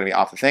are now going to be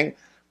off the thing.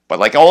 But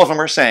like all of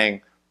them are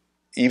saying,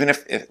 even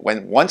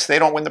once they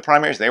don't win the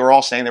primaries, they were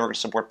all saying they were going to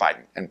support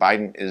Biden. And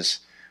Biden is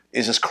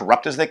as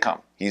corrupt as they come.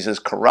 He's as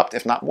corrupt,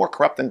 if not more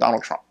corrupt, than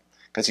Donald Trump,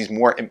 because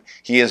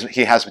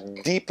he has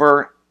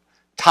deeper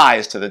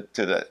ties to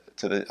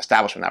the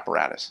establishment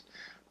apparatus.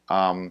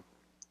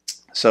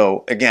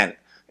 So again,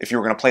 if you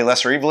were going to play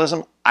lesser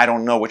evilism, I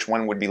don't know which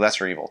one would be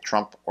lesser evil,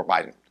 Trump or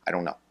Biden. I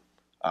don't know.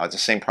 It's the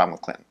same problem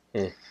with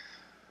Clinton.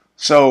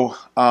 So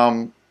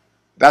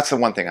that's the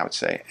one thing I would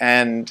say.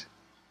 And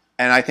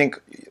I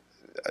think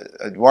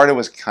Eduardo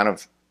was kind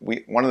of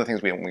one of the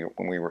things when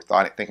we were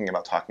thinking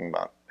about talking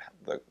about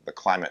the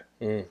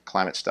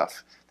climate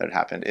stuff that had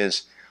happened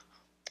is,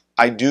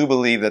 I do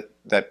believe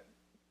that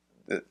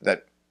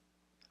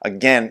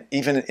again,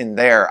 even in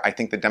there, I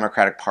think the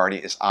Democratic Party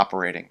is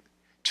operating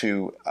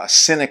to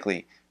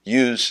cynically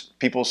use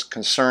people's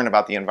concern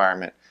about the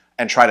environment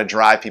and try to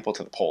drive people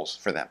to the polls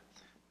for them,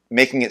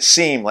 making it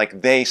seem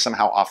like they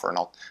somehow offer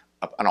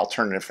an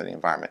alternative for the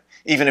environment,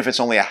 even if it's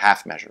only a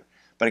half measure.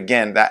 But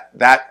again,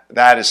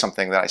 that is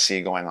something that I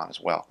see going on as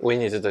well. We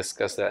need to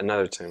discuss that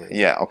another time.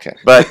 Yeah, okay.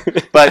 But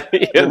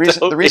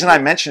the reason I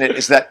mention it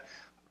is that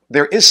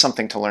there is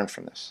something to learn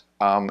from this.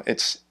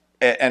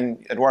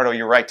 And Eduardo,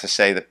 you're right to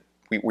say that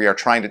we are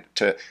trying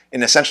to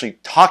in essentially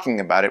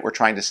talking about it, we're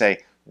trying to say,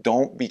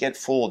 don't get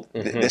fooled.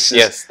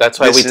 Yes, that's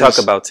why we talk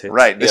about it.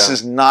 Right. This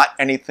is not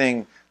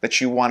anything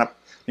that you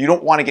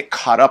don't want to get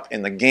caught up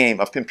in the game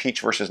of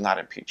impeach versus not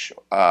impeach,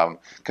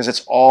 because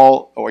it's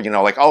all, or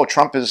like, oh,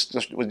 Trump was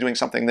doing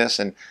something this,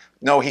 and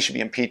no, he should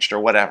be impeached or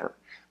whatever.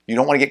 You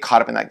don't want to get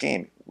caught up in that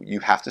game. You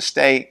have to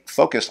stay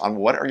focused on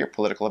what are your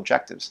political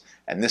objectives,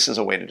 and this is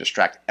a way to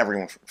distract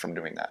everyone from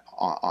doing that,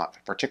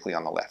 particularly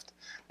on the left,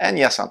 and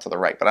yes, onto the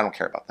right, but I don't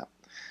care about them.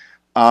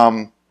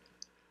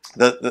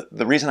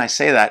 The reason I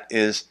say that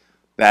is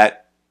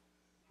that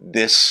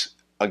this,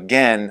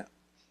 again,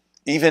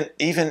 even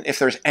if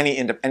there's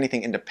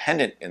anything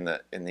independent in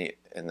the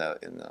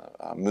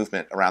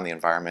movement around the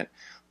environment,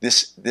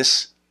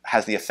 this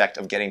has the effect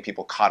of getting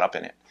people caught up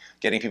in it,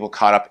 getting people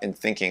caught up in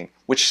thinking,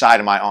 which side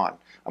am I on?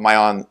 Am I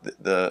on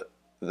the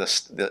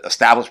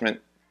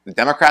establishment, the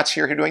Democrats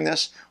here who are doing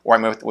this, or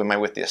am I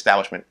with the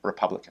establishment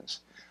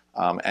Republicans?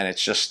 And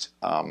it's just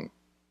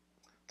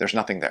there's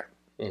nothing there.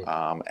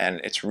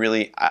 And it's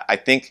really, I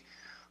think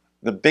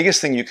the biggest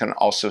thing you can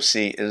also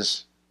see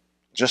is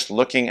just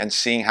looking and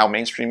seeing how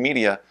mainstream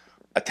media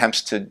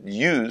attempts to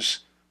use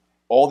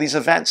all these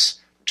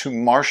events to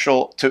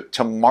marshal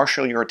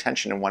your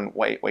attention in one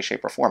way,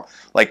 shape, or form.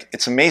 Like,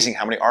 it's amazing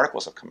how many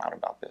articles have come out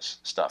about this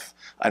stuff.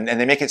 And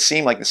they make it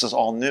seem like this is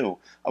all new,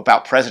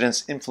 about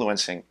presidents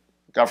influencing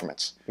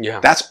governments. Yeah.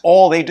 That's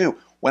all they do.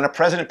 When a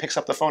president picks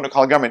up the phone to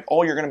call a government,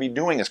 all you're going to be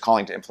doing is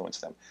calling to influence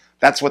them.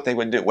 That's what they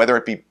would do, whether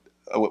it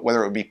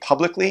would be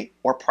publicly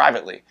or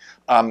privately.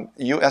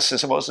 U.S.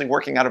 is supposedly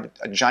working out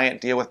a giant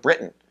deal with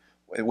Britain,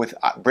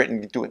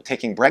 Britain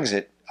taking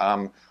Brexit.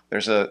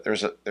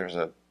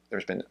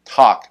 There's been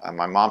talk.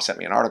 My mom sent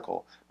me an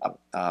article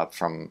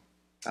from,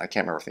 I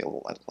can't remember if the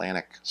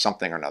Atlantic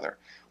something or another,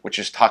 which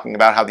is talking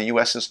about how the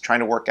U.S. is trying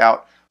to work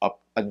out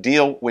a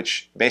deal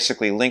which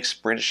basically links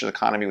British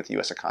economy with the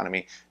U.S.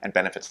 economy and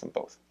benefits them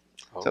both.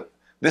 Oh. So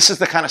this is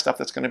the kind of stuff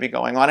that's going to be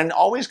going on, and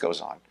always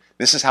goes on.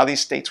 This is how these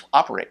states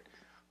operate.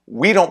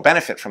 We don't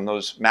benefit from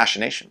those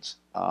machinations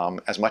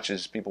as much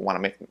as people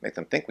want to make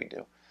them think we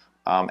do.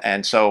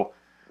 And so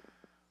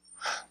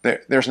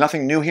there's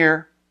nothing new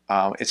here.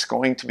 It's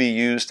going to be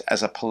used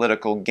as a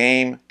political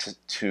game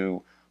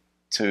to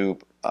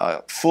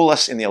fool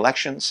us in the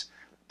elections.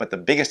 But the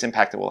biggest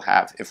impact it will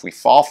have, if we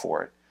fall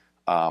for it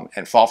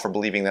and fall for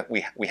believing that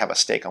we have a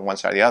stake on one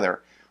side or the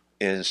other,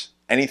 is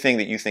anything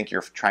that you think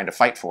you're trying to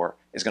fight for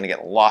is going to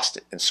get lost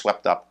and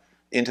swept up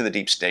into the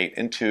deep state,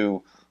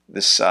 into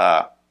this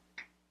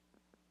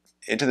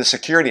into the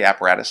security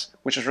apparatus,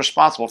 which is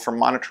responsible for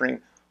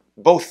monitoring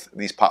both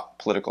these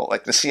political,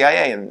 like the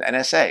CIA and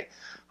NSA.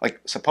 Like,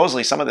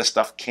 supposedly some of this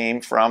stuff came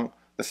from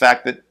the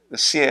fact that the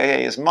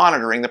CIA is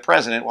monitoring the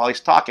president while he's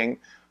talking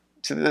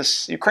to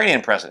this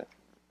Ukrainian president.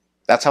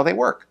 That's how they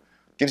work.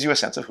 Gives you a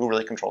sense of who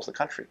really controls the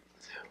country.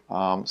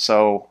 There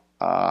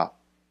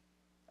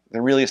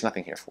really is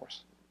nothing here for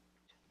us.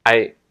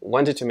 I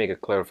wanted to make a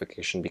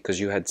clarification, because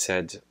you had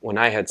said, when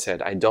I had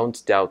said, I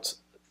don't doubt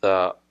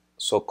the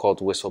so-called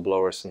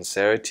whistleblower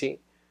sincerity,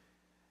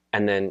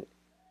 and then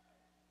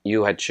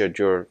you had shared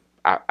your,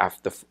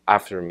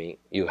 after me,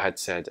 you had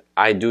said,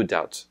 I do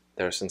doubt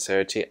their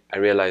sincerity, I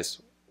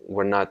realize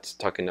we're not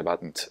talking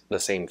about the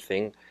same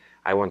thing.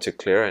 I want to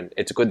clear, and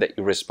it's good that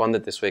you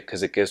responded this way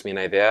because it gives me an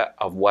idea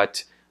of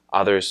what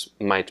others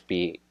might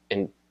be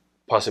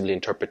possibly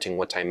interpreting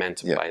what I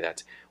meant by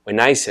that. When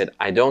I said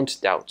I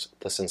don't doubt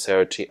the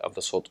sincerity of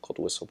the so-called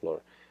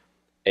whistleblower,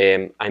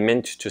 I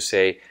meant to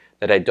say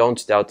that I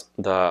don't doubt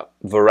the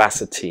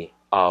veracity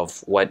of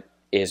what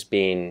is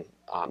being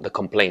the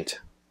complaint.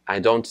 I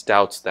don't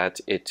doubt that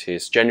it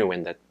is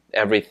genuine, that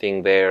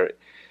everything there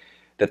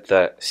that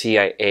the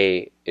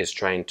CIA is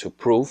trying to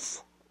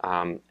prove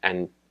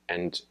and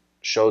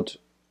showed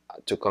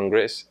to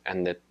Congress,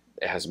 and that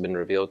it has been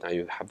revealed. Now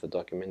you have the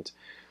document.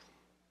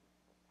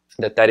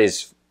 That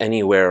is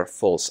anywhere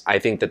false. I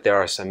think that there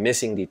are some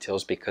missing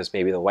details because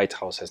maybe the White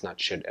House has not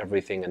shared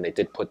everything, and they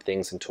did put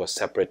things into a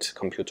separate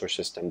computer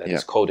system that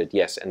is coded.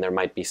 Yes, and there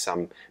might be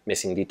some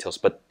missing details,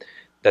 but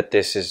that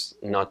this is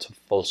not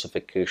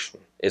falsification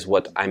is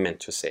what I meant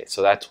to say.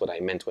 So that's what I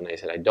meant when I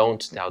said I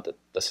don't doubt that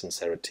the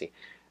sincerity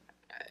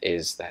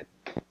is that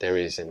there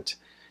isn't,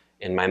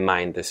 in my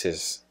mind, this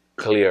is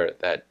clear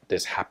that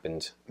this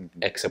happened,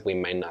 except we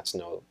might not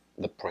know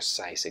the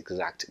precise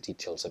exact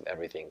details of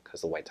everything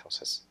because the White House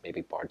has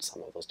maybe barred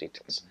some of those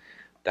details.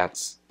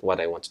 That's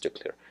what I wanted to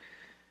clear.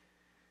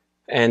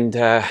 And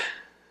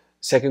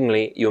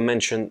secondly, you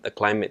mentioned the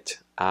climate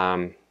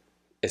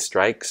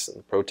strikes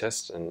and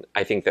protests, and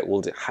I think that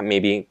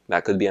maybe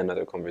that could be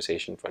another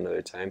conversation for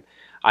another time.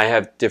 I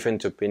have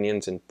different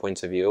opinions and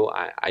points of view.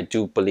 I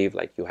do believe,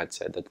 like you had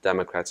said, that the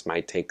Democrats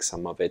might take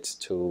some of it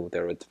to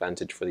their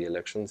advantage for the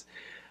elections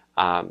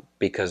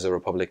because the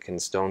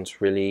Republicans don't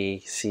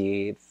really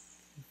see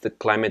the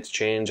climate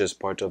change as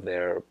part of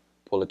their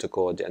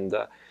political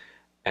agenda,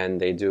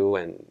 and they do.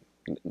 And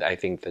I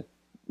think that,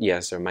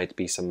 yes, there might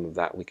be some of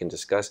that we can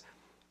discuss.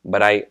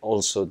 But I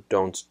also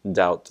don't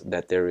doubt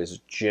that there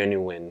is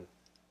genuine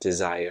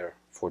desire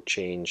for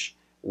change,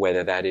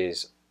 whether that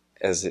is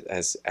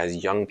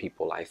as young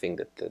people. I think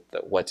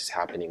that what is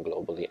happening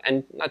globally,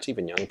 and not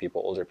even young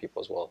people, older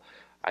people as well,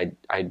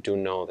 I do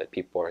know that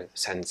people are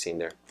sensing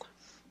their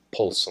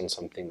pulse on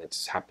something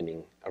that's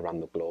happening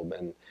around the globe,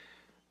 and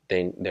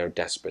they're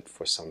desperate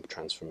for some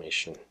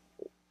transformation,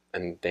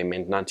 and they may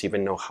not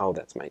even know how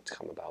that might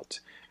come about.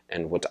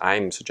 And what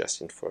I'm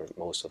suggesting for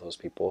most of those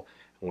people,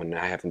 when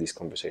I have these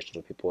conversations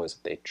with people, is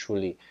that they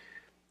truly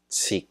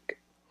seek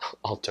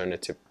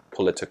alternative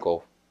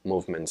political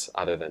movements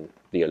other than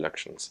the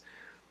elections.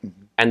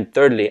 And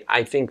thirdly,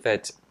 I think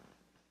that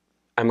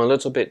I'm a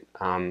little bit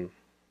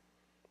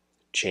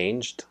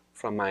changed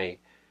from my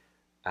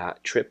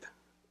trip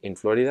in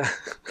Florida.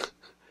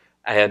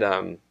 I had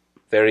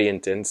very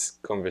intense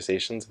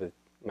conversations with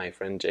my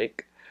friend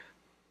Jake,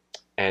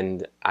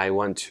 and I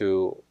want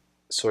to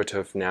sort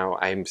of, now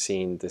I'm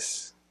seeing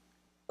this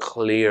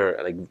clear,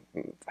 like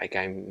I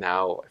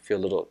feel a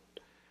little,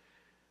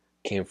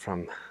 came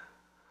from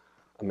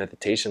a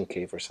meditation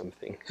cave or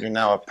something. You're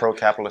now a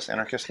pro-capitalist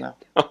anarchist now?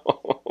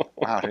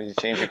 Wow, did you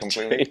change it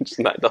completely?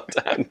 I don't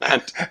have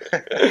that.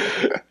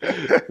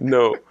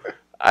 No,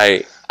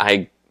 I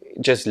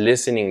just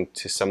listening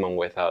to someone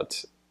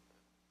without,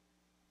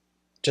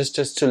 just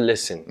to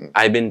listen.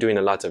 I've been doing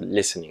a lot of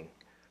listening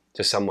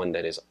to someone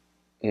that is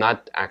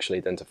not actually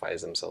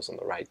identifies themselves on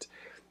the right,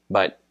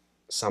 but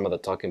some of the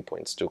talking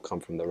points do come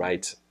from the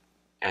right,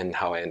 and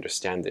how I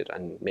understand it.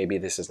 And maybe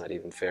this is not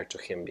even fair to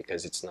him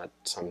because it's not,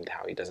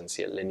 somehow he doesn't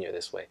see it linear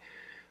this way.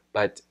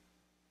 But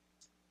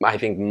I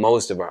think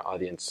most of our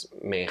audience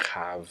may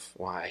have,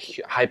 well, a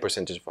high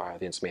percentage of our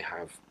audience may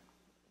have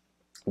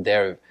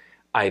their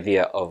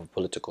idea of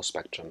political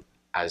spectrum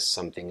as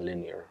something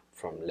linear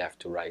from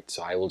left to right.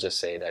 So I will just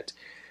say that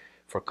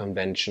for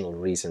conventional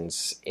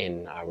reasons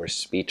in our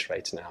speech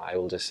right now, I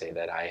will just say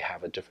that I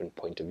have a different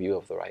point of view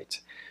of the right.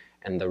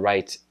 And the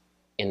right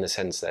in the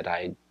sense that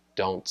I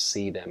don't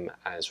see them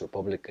as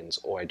Republicans,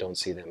 or I don't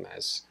see them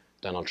as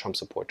Donald Trump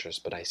supporters,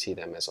 but I see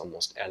them as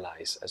almost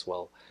allies as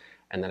well.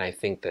 And then I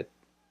think that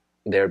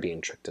they're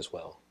being tricked as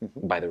well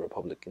by the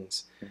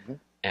Republicans.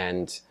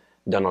 And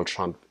Donald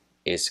Trump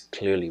is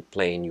clearly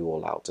playing you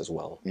all out as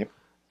well,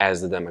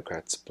 as the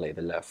Democrats play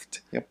the left.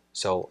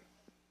 So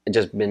I've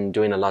just been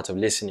doing a lot of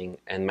listening,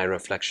 and my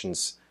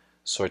reflections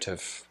sort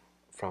of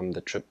from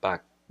the trip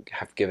back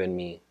have given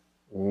me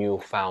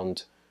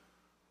newfound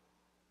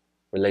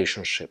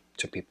relationship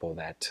to people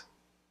that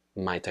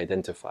might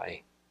identify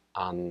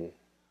on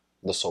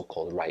the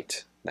so-called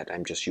right that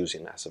I'm just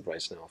using as of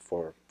right now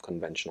for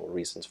conventional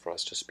reasons for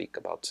us to speak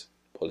about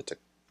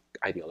political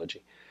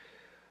ideology.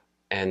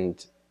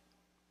 And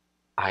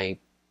I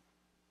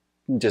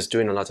just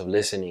doing a lot of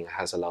listening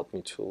has allowed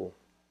me to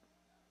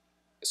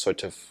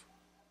sort of,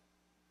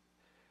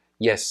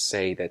 yes,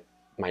 say that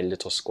my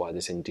little squad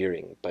is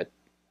endearing, but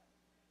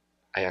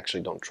I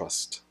actually don't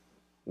trust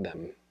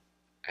them.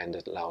 And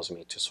it allows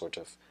me to sort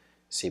of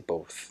see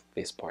both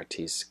these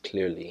parties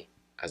clearly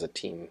as a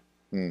team.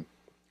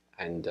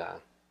 And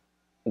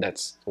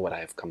that's what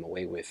I've come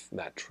away with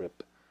that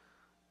trip.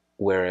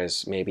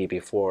 Whereas maybe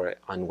before,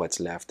 on what's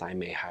left, I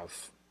may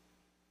have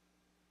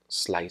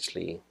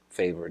slightly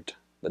favored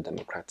the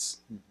Democrats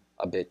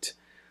a bit,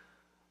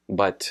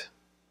 but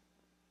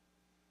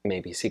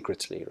maybe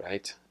secretly,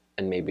 right?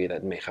 And maybe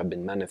that may have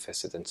been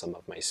manifested in some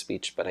of my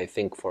speech. But I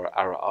think for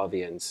our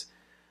audience,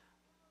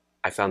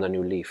 I found a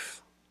new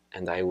leaf,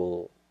 and I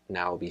will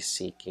now be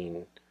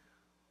seeking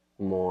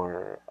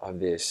more of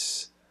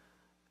this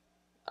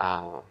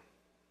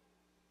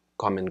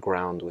common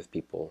ground with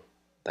people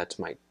that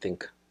might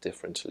think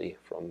differently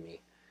from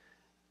me,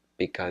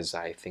 because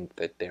I think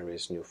that there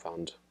is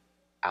newfound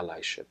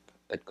allyship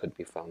that could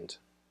be found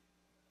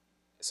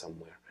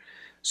somewhere.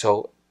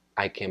 So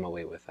I came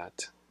away with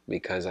that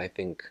because I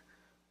think,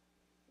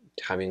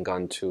 having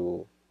gone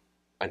to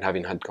and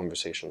having had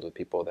conversations with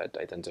people that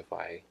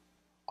identify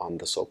on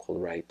the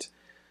so-called right,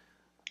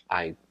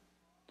 I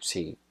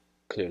see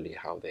clearly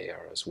how they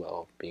are as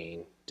well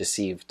being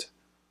deceived,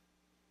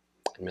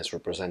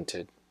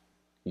 misrepresented,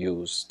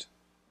 used,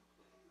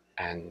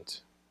 and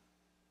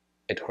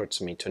it hurts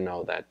me to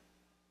know that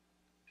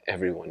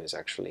everyone is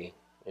actually,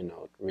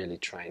 really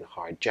trying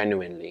hard,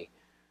 genuinely,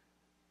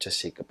 to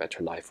seek a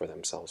better life for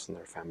themselves and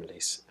their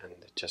families. And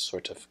it just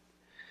sort of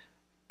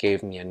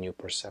gave me a new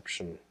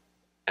perception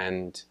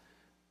and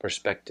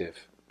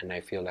perspective. And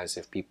I feel as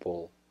if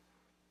people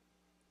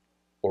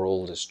were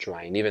always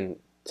trying, even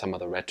some of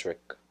the rhetoric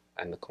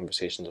and the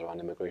conversations around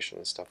immigration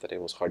and stuff that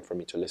it was hard for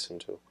me to listen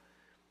to,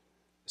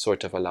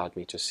 sort of allowed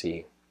me to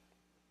see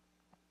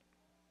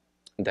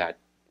that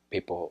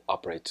people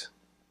operate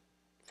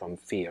from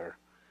fear,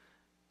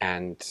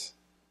 and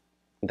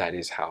that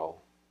is how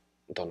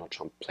Donald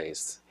Trump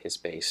plays his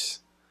base,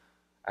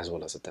 as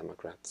well as the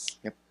Democrats.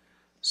 Yep.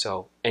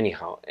 So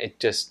anyhow,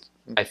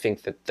 I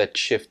think that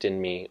shift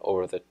in me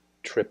over the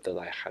trip that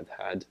I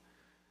had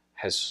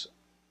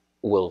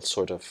will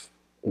sort of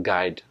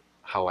guide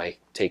how I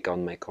take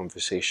on my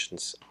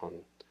conversations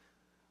on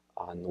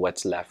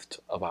what's left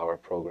of our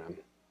program.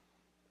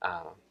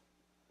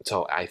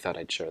 So I thought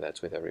I'd share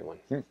that with everyone.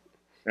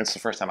 It's the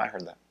first time I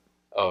heard that.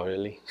 Oh,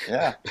 really?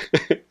 Yeah.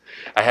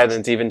 I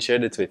hadn't even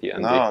shared it with you,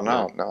 Andy.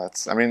 No.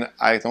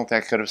 I don't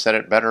think I could have said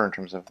it better in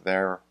terms of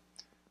they're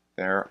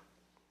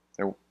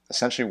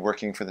essentially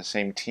working for the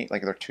same team.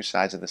 Like, they're two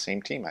sides of the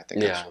same team. I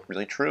think that's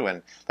really true,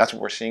 and that's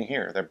what we're seeing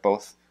here. They're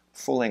both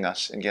fooling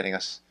us and getting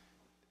us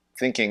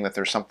thinking that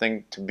there's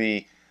something to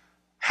be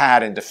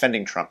had in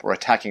defending Trump or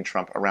attacking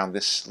Trump around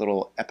this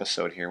little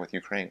episode here with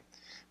Ukraine,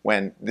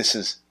 when this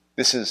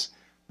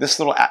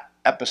little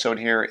episode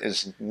here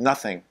is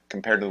nothing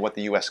compared to what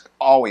the U.S.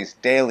 always,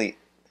 daily,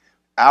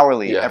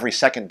 hourly, every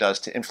second does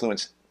to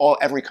influence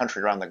every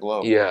country around the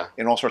globe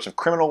in all sorts of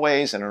criminal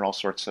ways and in all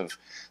sorts of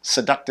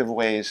seductive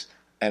ways,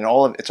 and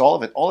all of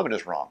it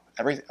is wrong.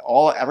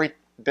 Every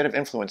bit of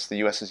influence the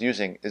U.S. is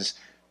using is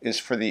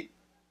just for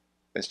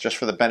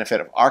the benefit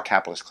of our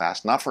capitalist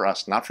class, not for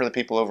us, not for the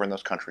people over in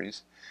those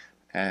countries,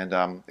 and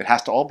it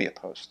has to all be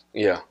opposed.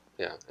 Yeah,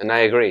 and I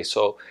agree.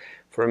 So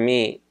for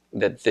me,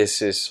 that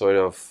this is sort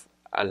of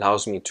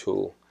allows me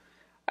to,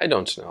 I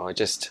don't know, I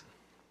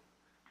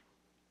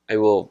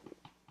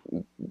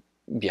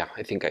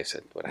think I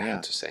said what I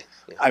had to say.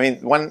 Yeah. I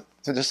mean,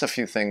 just a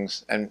few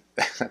things, and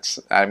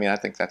I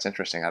think that's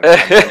interesting. I'd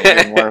like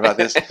to hear more about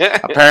this.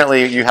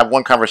 Apparently, you have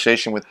one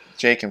conversation with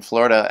Jake in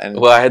Florida, and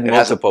well, I had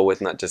multiple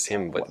with not just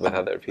him, but with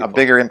other people. A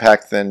bigger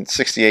impact than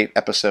 68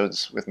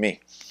 episodes with me.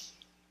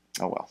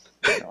 Oh well,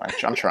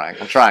 I'm trying.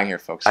 I'm trying here,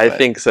 folks. I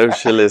think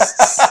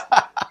socialists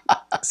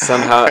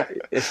somehow,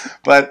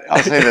 but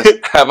I'll say this: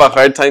 have a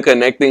hard time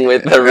connecting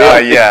with the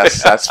real.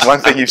 Yes, that's one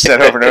thing you've said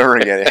over and over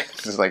again.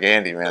 It's like,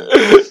 Andy, man.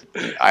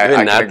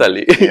 Even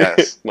Natalie.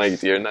 Yes, my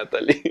dear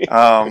Natalie.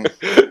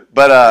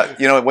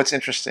 But what's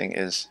interesting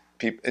is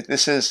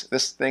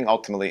this thing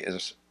ultimately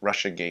is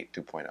Russiagate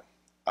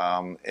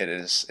 2.0.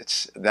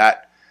 It's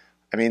that.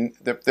 I mean,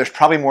 there's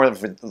probably more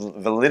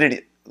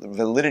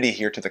validity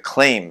here to the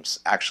claims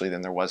actually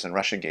than there was in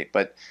Russiagate.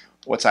 But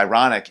what's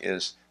ironic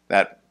is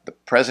that the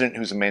president,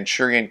 who's a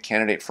Manchurian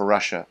candidate for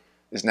Russia,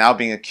 is now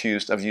being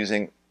accused of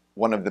using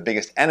one of the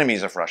biggest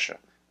enemies of Russia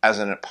as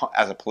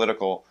a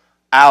political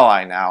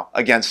ally now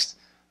against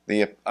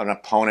a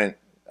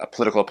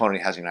political opponent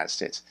he has in the United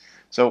States.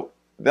 So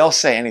they'll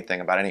say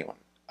anything about anyone.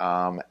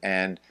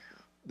 And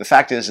the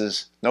fact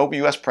is no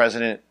U.S.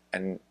 president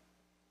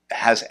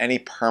has any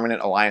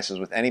permanent alliances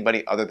with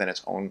anybody other than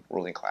its own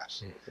ruling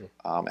class.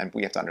 And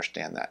we have to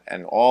understand that.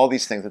 And all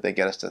these things that they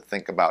get us to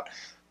think about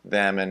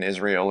them in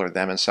Israel, or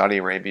them in Saudi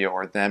Arabia,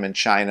 or them in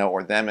China,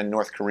 or them in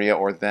North Korea,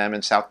 or them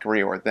in South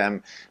Korea, or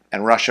them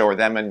in Russia, or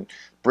them in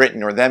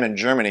Britain, or them in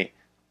Germany,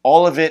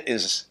 all of it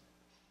is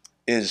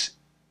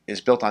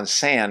built on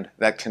sand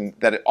that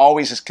it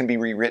always can be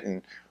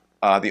rewritten.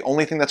 The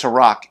only thing that's a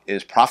rock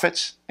is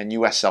profits and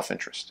U.S.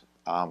 self-interest.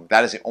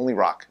 That is the only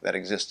rock that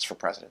exists for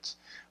presidents.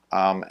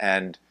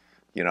 And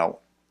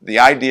the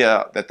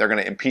idea that they're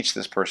going to impeach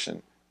this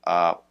person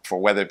for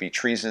whether it be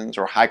treasons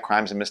or high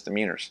crimes and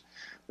misdemeanors.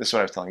 This is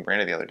what I was telling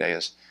Brandon the other day,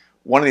 is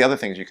one of the other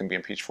things you can be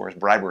impeached for is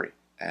bribery.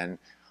 And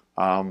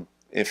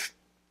if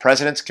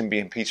presidents can be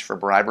impeached for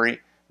bribery,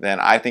 then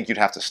I think you'd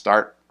have to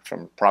start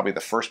from probably the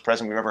first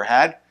president we've ever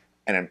had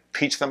and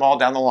impeach them all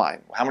down the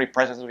line. How many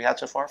presidents have we had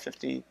so far?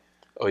 50?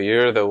 Oh,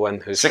 you're the one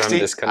who's 60? from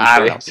this country. I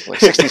don't know, like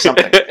 60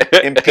 something.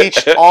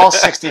 Impeach all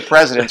 60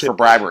 presidents for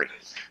bribery,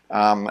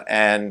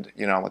 and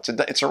you know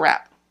it's a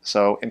wrap.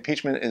 So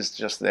impeachment is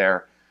just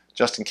there,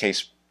 just in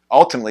case.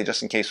 Ultimately,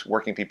 just in case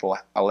working people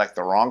elect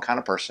the wrong kind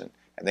of person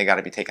and they got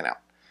to be taken out.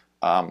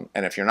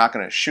 And if you're not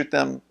going to shoot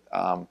them,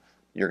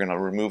 you're going to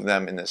remove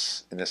them in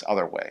this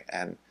other way.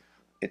 And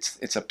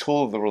it's a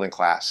tool of the ruling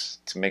class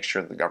to make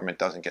sure the government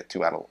doesn't get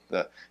too out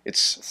of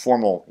its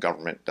formal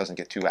government doesn't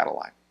get too out of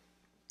line.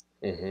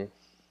 Mm-hmm.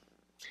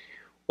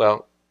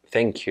 Well,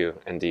 thank you,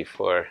 Andy,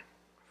 for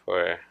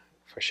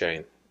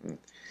sharing. And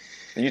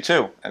you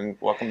too, and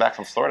welcome back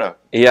from Florida.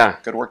 Yeah,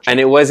 good work, Jim.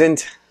 And it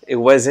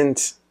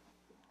wasn't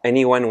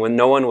anyone when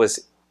no one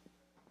was.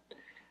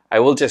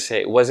 I will just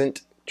say it wasn't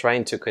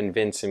trying to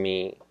convince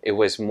me. It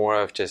was more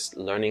of just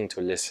learning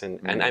to listen.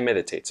 Mm-hmm. And I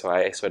meditate, so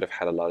I sort of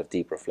had a lot of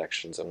deep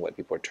reflections on what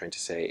people were trying to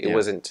say. It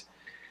wasn't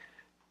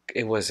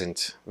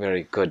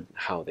very good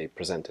how they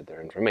presented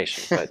their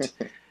information, but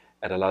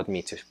it allowed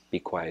me to be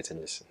quiet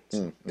and listen.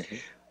 Mm-hmm.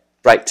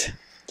 Right.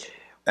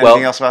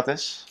 Anything else about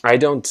this? I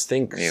don't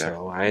think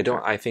so.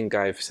 I think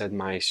I've said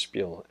my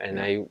spiel, and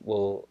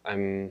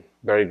I'm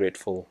very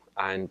grateful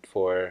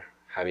for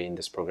having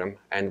this program,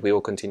 and we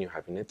will continue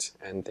having it.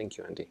 And thank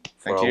you, Andy,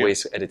 for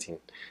always editing.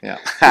 Yeah.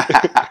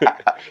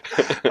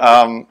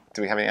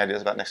 Do we have any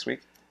ideas about next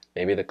week?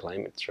 Maybe the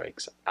climate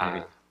strikes.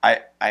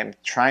 I'm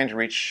trying to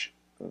reach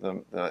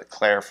the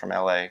Claire from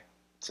LA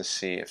to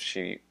see if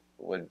she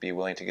would be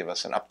willing to give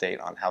us an update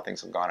on how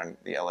things have gone in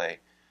the LA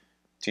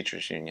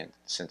Teachers Union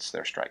since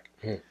their strike.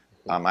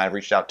 Mm-hmm. I've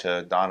reached out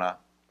to Donna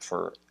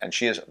and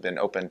she has been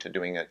open to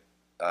doing an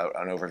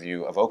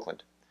overview of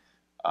Oakland.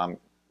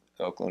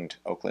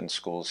 Oakland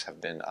schools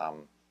have been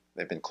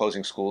they've been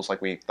closing schools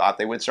like we thought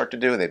they would start to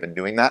do. They've been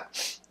doing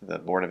that, the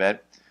Board of Ed,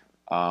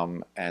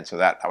 and so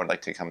that I would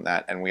like to come to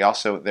that. And we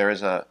also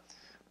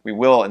we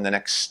will in the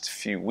next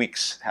few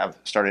weeks have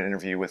started an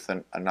interview with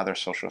another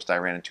socialist I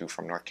ran into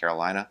from North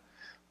Carolina.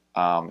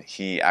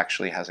 He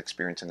actually has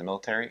experience in the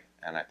military,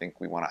 and I think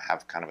we want to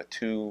have kind of a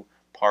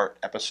 2-part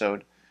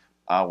episode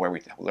where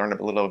we learn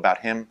a little about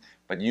him,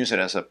 but use it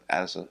as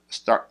a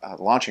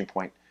launching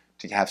point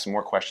to have some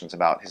more questions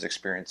about his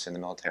experience in the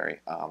military,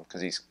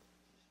 because he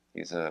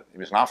was an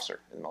officer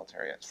in the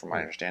military, from my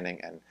understanding,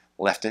 and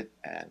left it,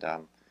 and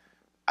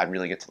I'd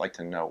really like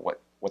to know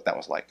what that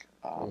was like.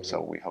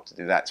 So we hope to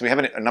do that. So we have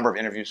a number of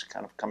interviews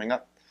kind of coming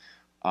up,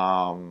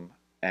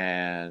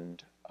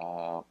 and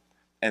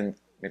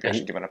maybe I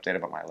should give an update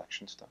about my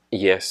election stuff.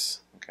 Yes.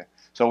 Okay.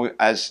 So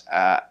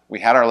we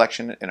had our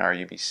election in our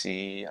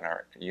UBC and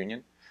our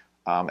union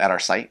at our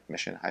site,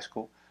 Mission High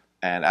School,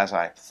 and as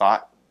I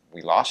thought,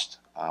 we lost.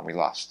 We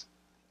lost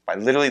by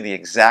literally the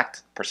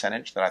exact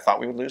percentage that I thought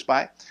we would lose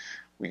by.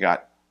 We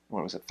got,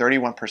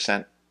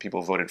 31%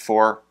 people voted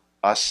for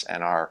us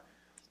and our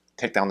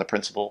take down the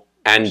principal.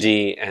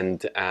 Andy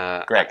and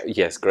Greg.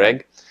 Yes,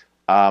 Greg.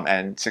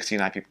 And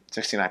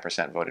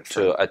 69% voted for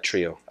so a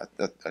trio.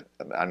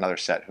 Another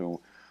set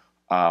who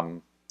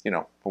want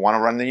to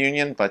run the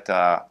union, but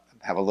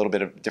have a little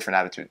bit of different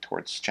attitude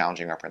towards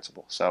challenging our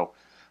principal. So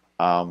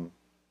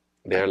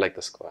they're like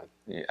the squad.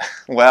 Yeah.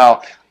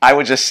 Well, I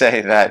would just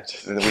say that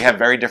we have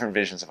very different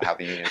visions of how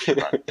the union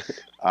should run.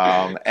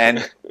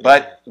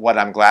 But what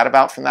I'm glad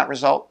about from that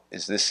result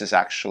is this is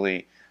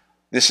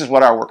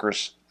what our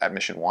workers at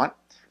Mission want.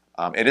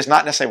 It is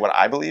not necessarily what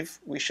I believe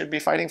we should be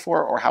fighting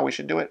for or how we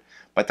should do it,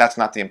 but that's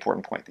not the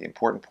important point. The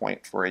important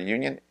point for a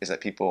union is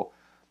that people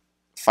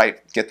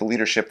get the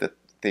leadership that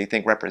they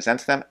think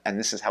represents them, and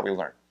this is how we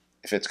learn.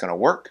 If it's going to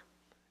work,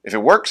 if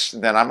it works,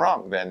 then I'm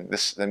wrong. Then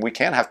we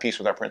can have peace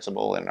with our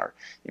principal and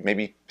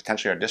maybe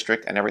potentially our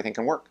district, and everything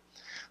can work.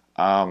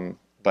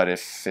 But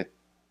if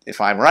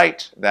I'm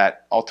right,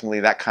 that ultimately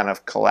that kind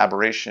of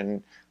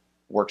collaboration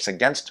works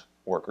against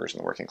workers in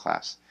the working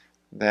class,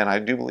 then I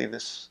do believe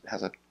this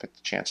has a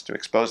chance to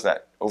expose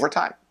that over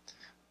time.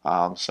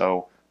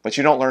 But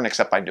you don't learn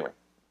except by doing.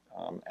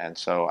 And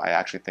so I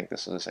actually think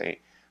this is a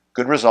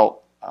good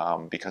result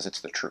because it's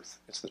the truth.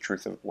 It's the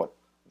truth of what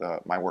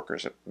my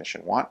workers at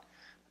Mission want.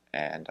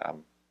 And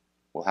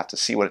we'll have to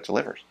see what it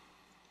delivers.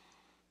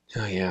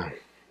 Oh, yeah.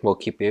 Well,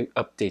 keep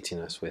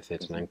updating us with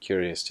it. And I'm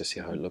curious to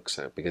see how it looks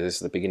because this is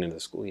the beginning of the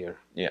school year.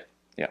 Yeah,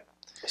 yeah.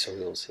 So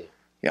we'll see.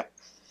 Yeah.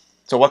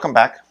 So welcome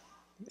back,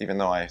 even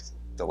though I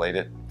delayed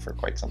it for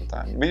quite some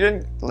time. But you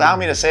didn't allow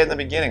me to say it in the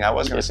beginning. I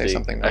was going to say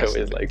something nice. I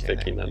always like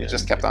picking on you. You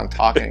just kept on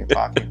talking.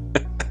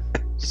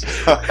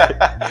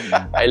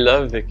 I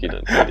love picking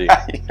on Andy.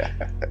 Yeah.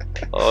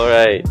 All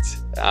right.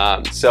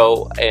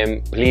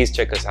 Please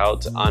check us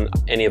out on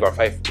any of our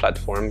 5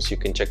 platforms. You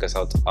can check us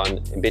out on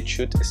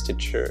Bitchute,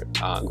 Stitcher,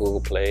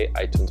 Google Play,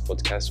 iTunes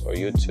Podcast, or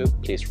YouTube.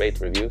 Please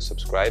rate, review,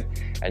 subscribe,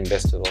 and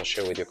best of all,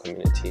 share with your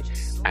community.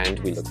 And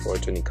we look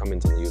forward to any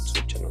comments on the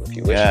YouTube channel if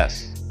you wish.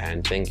 Yes.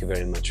 And thank you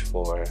very much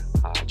for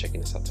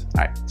checking us out.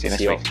 All right. See you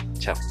next week.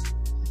 Ciao.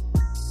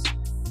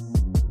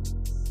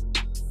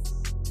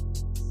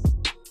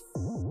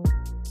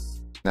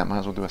 That might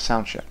as well do a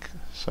sound check.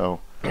 So,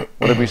 what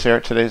did we say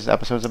today's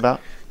episode is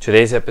about?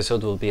 Today's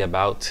episode will be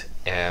about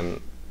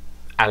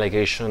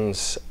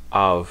allegations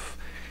of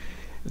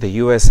the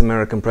U.S.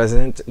 American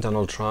president,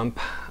 Donald Trump,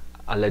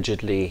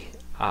 allegedly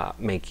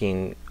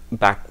making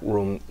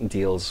backroom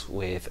deals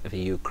with the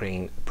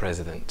Ukraine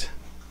president.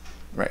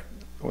 Right.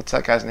 What's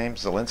that guy's name?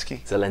 Zelensky?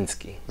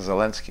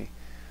 Zelensky.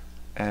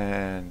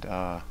 And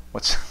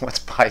what's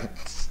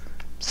Biden's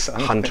son?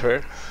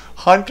 Hunter.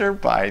 Hunter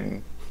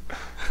Biden.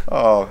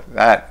 Oh,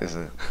 that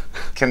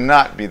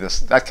cannot be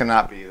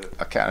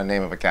a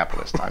name of a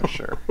capitalist, I'm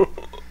sure.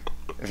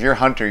 If you're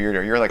Hunter,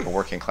 you're like a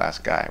working class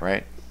guy,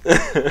 right?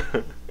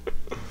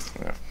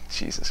 Oh,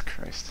 Jesus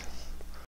Christ.